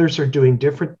 Different dealers are doing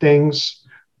different things.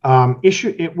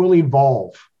 It will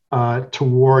evolve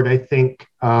toward, I think,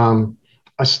 a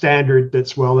standard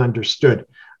that's well understood.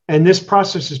 And this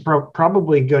process is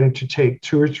probably going to take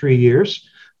 2 or 3 years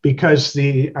because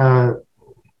the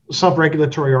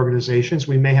self-regulatory organizations,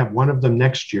 we may have one of them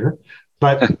next year,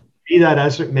 but be that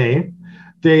as it may,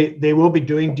 they will be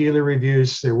doing dealer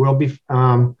reviews. There will be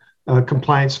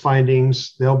compliance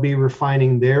findings. They'll be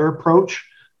refining their approach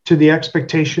to the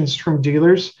expectations from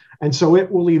dealers. And so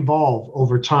it will evolve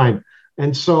over time.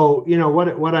 And so,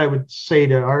 what I would say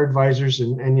to our advisors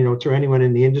and to anyone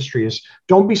in the industry is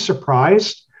don't be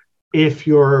surprised if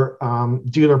your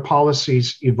dealer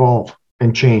policies evolve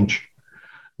and change.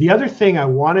 The other thing I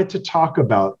wanted to talk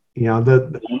about,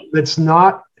 that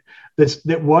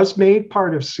was made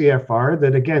part of CFR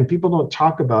that, again, people don't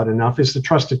talk about enough is the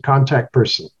trusted contact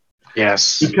person.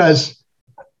 Yes. Because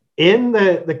in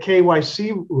the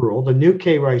KYC rule, the new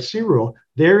KYC rule,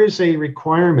 there is a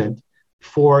requirement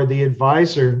for the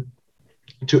advisor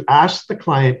to ask the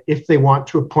client if they want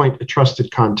to appoint a trusted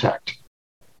contact.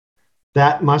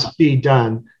 That must be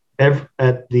done every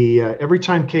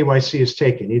time KYC is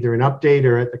taken, either an update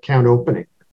or at account opening.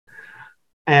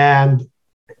 And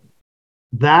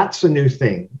that's a new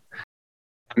thing.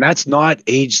 And that's not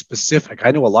age specific.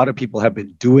 I know a lot of people have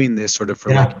been doing this sort of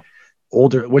for like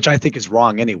older, which I think is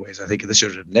wrong anyways. I think this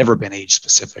should have never been age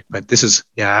specific, but this is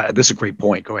a great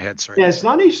point. Go ahead. Sorry. Yeah, it's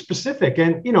not age specific.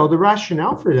 And, the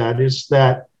rationale for that is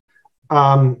that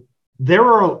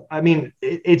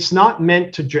it's not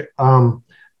meant to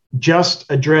just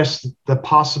address the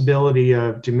possibility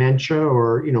of dementia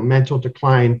or, mental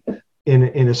decline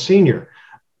in a senior.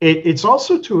 It's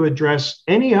also to address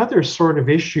any other sort of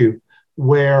issue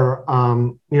where,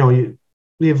 the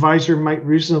advisor might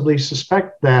reasonably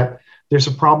suspect that there's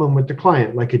a problem with the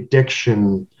client, like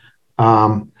addiction.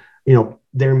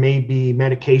 There may be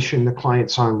medication the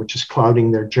client's on, which is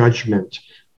clouding their judgment.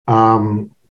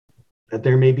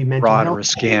 There may be mental fraud health or a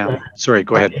scam. Sorry,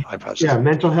 go ahead. I apologize. Yeah,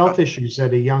 mental health issues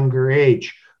at a younger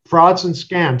age. Frauds and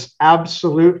scams,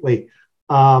 absolutely.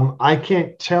 I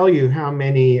can't tell you how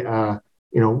many,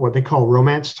 what they call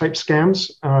romance type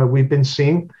scams we've been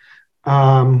seeing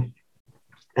and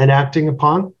acting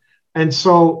upon. And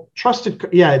so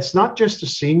it's not just a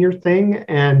senior thing.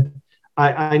 And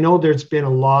I know there's been a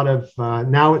lot of,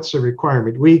 now it's a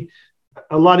requirement.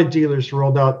 A lot of dealers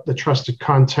rolled out the trusted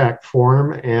contact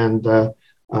form and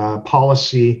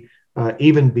policy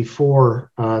even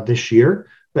before this year,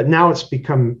 but now it's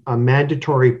become a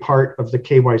mandatory part of the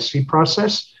KYC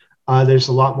process. There's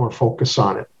a lot more focus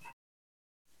on it.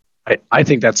 I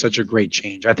think that's such a great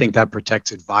change. I think that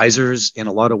protects advisors in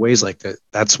a lot of ways. Like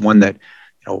that's one that,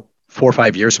 4 or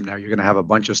 5 years from now, you're going to have a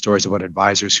bunch of stories about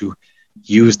advisors who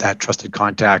use that trusted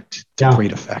contact to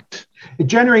great effect. It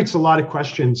generates a lot of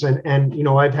questions. And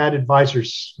I've had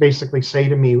advisors basically say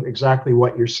to me exactly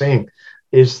what you're saying,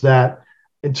 is that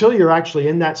until you're actually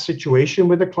in that situation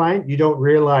with a client, you don't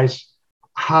realize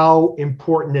how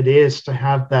important it is to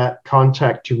have that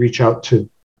contact to reach out to.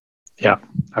 Yeah,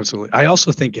 absolutely. I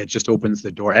also think it just opens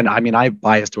the door. And I mean, I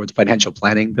bias towards financial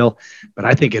planning, Bill, but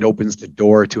I think it opens the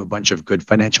door to a bunch of good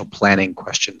financial planning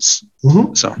questions.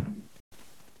 Mm-hmm. So,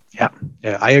 yeah,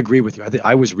 I agree with you.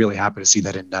 I was really happy to see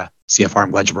that in CFR.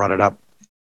 I'm glad you brought it up.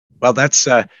 Well, that's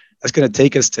going to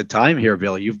take us to time here,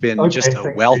 Bill. You've been just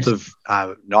a wealth of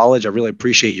knowledge. I really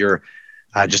appreciate your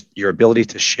ability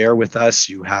to share with us.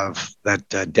 You have that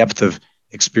depth of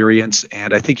experience,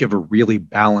 and I think you have a really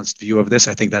balanced view of this.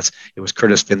 I think it was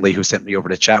Curtis Findlay who sent me over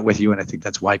to chat with you, and I think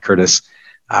that's why Curtis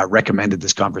recommended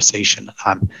this conversation.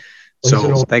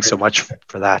 So thanks so much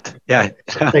for that. Yeah,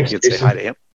 thanks. You could say hi to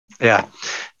him. Yeah,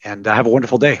 and have a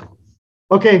wonderful day.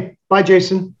 Okay, bye,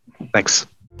 Jason. Thanks.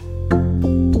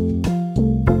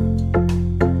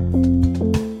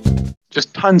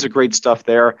 Just tons of great stuff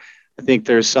there. I think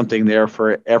there's something there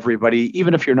for everybody,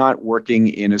 even if you're not working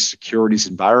in a securities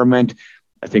environment.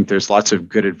 I think there's lots of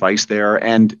good advice there.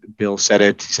 And Bill said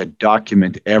it. He said,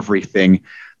 document everything.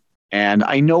 And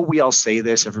I know we all say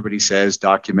this. Everybody says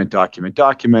document, document,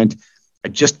 document. I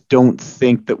just don't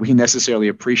think that we necessarily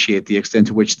appreciate the extent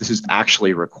to which this is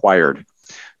actually required.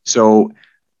 So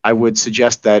I would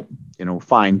suggest that,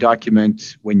 fine,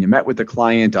 document when you met with the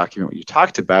client, document what you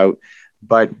talked about,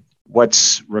 but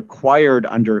what's required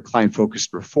under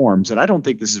client-focused reforms, and I don't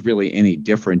think this is really any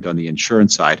different on the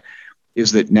insurance side,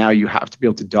 is that now you have to be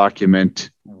able to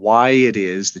document why it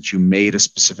is that you made a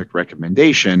specific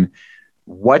recommendation.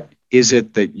 What is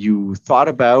it that you thought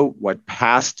about? What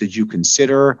paths did you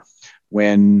consider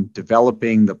when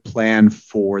developing the plan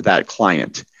for that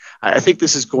client? I think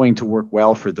this is going to work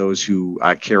well for those who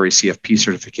carry CFP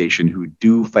certification, who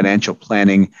do financial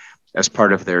planning as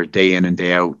part of their day in and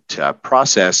day out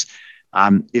process.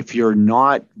 If you're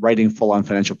not writing full-on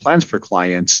financial plans for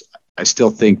clients, I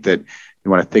still think that you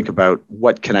want to think about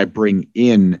what can I bring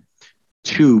in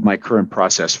to my current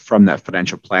process from that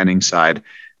financial planning side.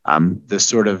 The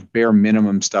sort of bare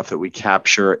minimum stuff that we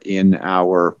capture in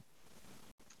our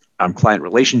client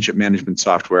relationship management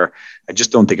software, I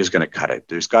just don't think is going to cut it.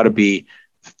 There's got to be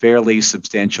fairly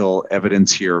substantial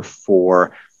evidence here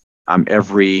for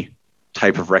every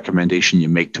type of recommendation you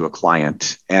make to a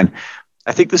client. And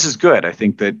I think this is good. I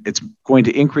think that it's going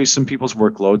to increase some people's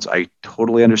workloads. I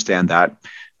totally understand that.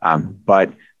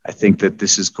 But I think that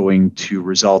this is going to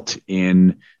result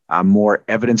in more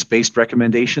evidence-based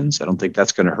recommendations. I don't think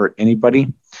that's going to hurt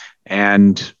anybody.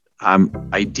 And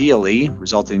ideally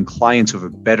result in clients with a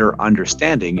better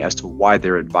understanding as to why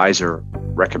their advisor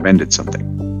recommended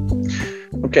something.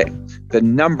 Okay, the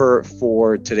number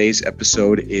for today's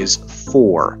episode is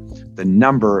 4. The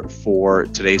number for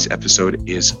today's episode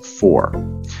is 4.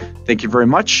 Thank you very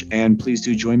much, and please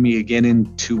do join me again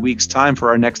in 2 weeks' time for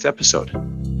our next episode.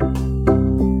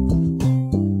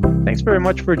 Thanks very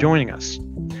much for joining us.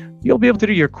 You'll be able to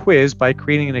do your quiz by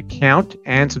creating an account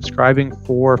and subscribing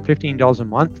for $15 a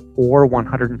month or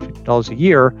 $150 a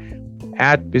year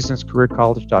at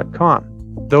businesscareercollege.com.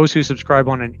 Those who subscribe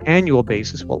on an annual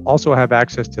basis will also have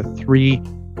access to 3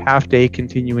 half-day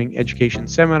continuing education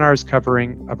seminars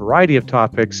covering a variety of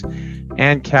topics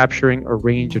and capturing a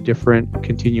range of different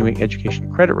continuing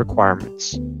education credit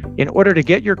requirements. In order to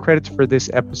get your credits for this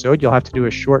episode, you'll have to do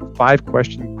a short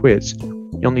 5-question quiz.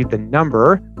 You'll need the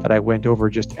number that I went over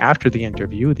just after the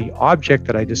interview, the object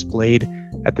that I displayed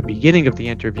at the beginning of the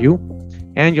interview,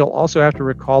 and you'll also have to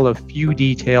recall a few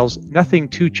details, nothing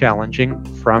too challenging,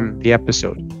 from the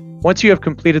episode. Once you have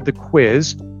completed the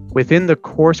quiz, within the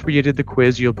course where you did the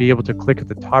quiz, you'll be able to click at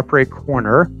the top right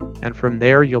corner, and from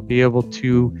there you'll be able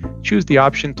to choose the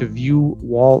option to view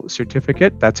wall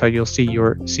certificate. That's how you'll see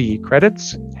your CE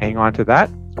credits. Hang on to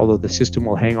that, although the system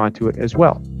will hang on to it as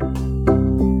well.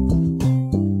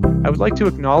 I would like to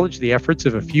acknowledge the efforts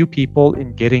of a few people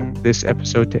in getting this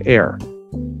episode to air.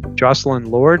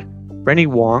 Jocelyn Lord, Brenny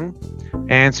Wong,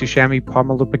 and Sushami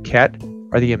Pomalu-Paquette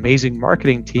are the amazing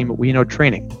marketing team at We Know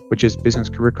Training, which is Business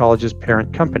Career College's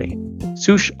parent company.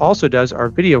 Sush also does our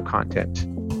video content.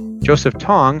 Joseph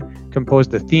Tong composed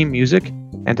the theme music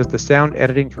and does the sound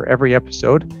editing for every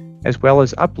episode, as well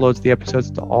as uploads the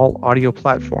episodes to all audio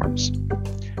platforms.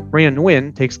 Maria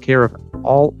Nguyen takes care of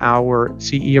all our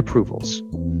CE approvals.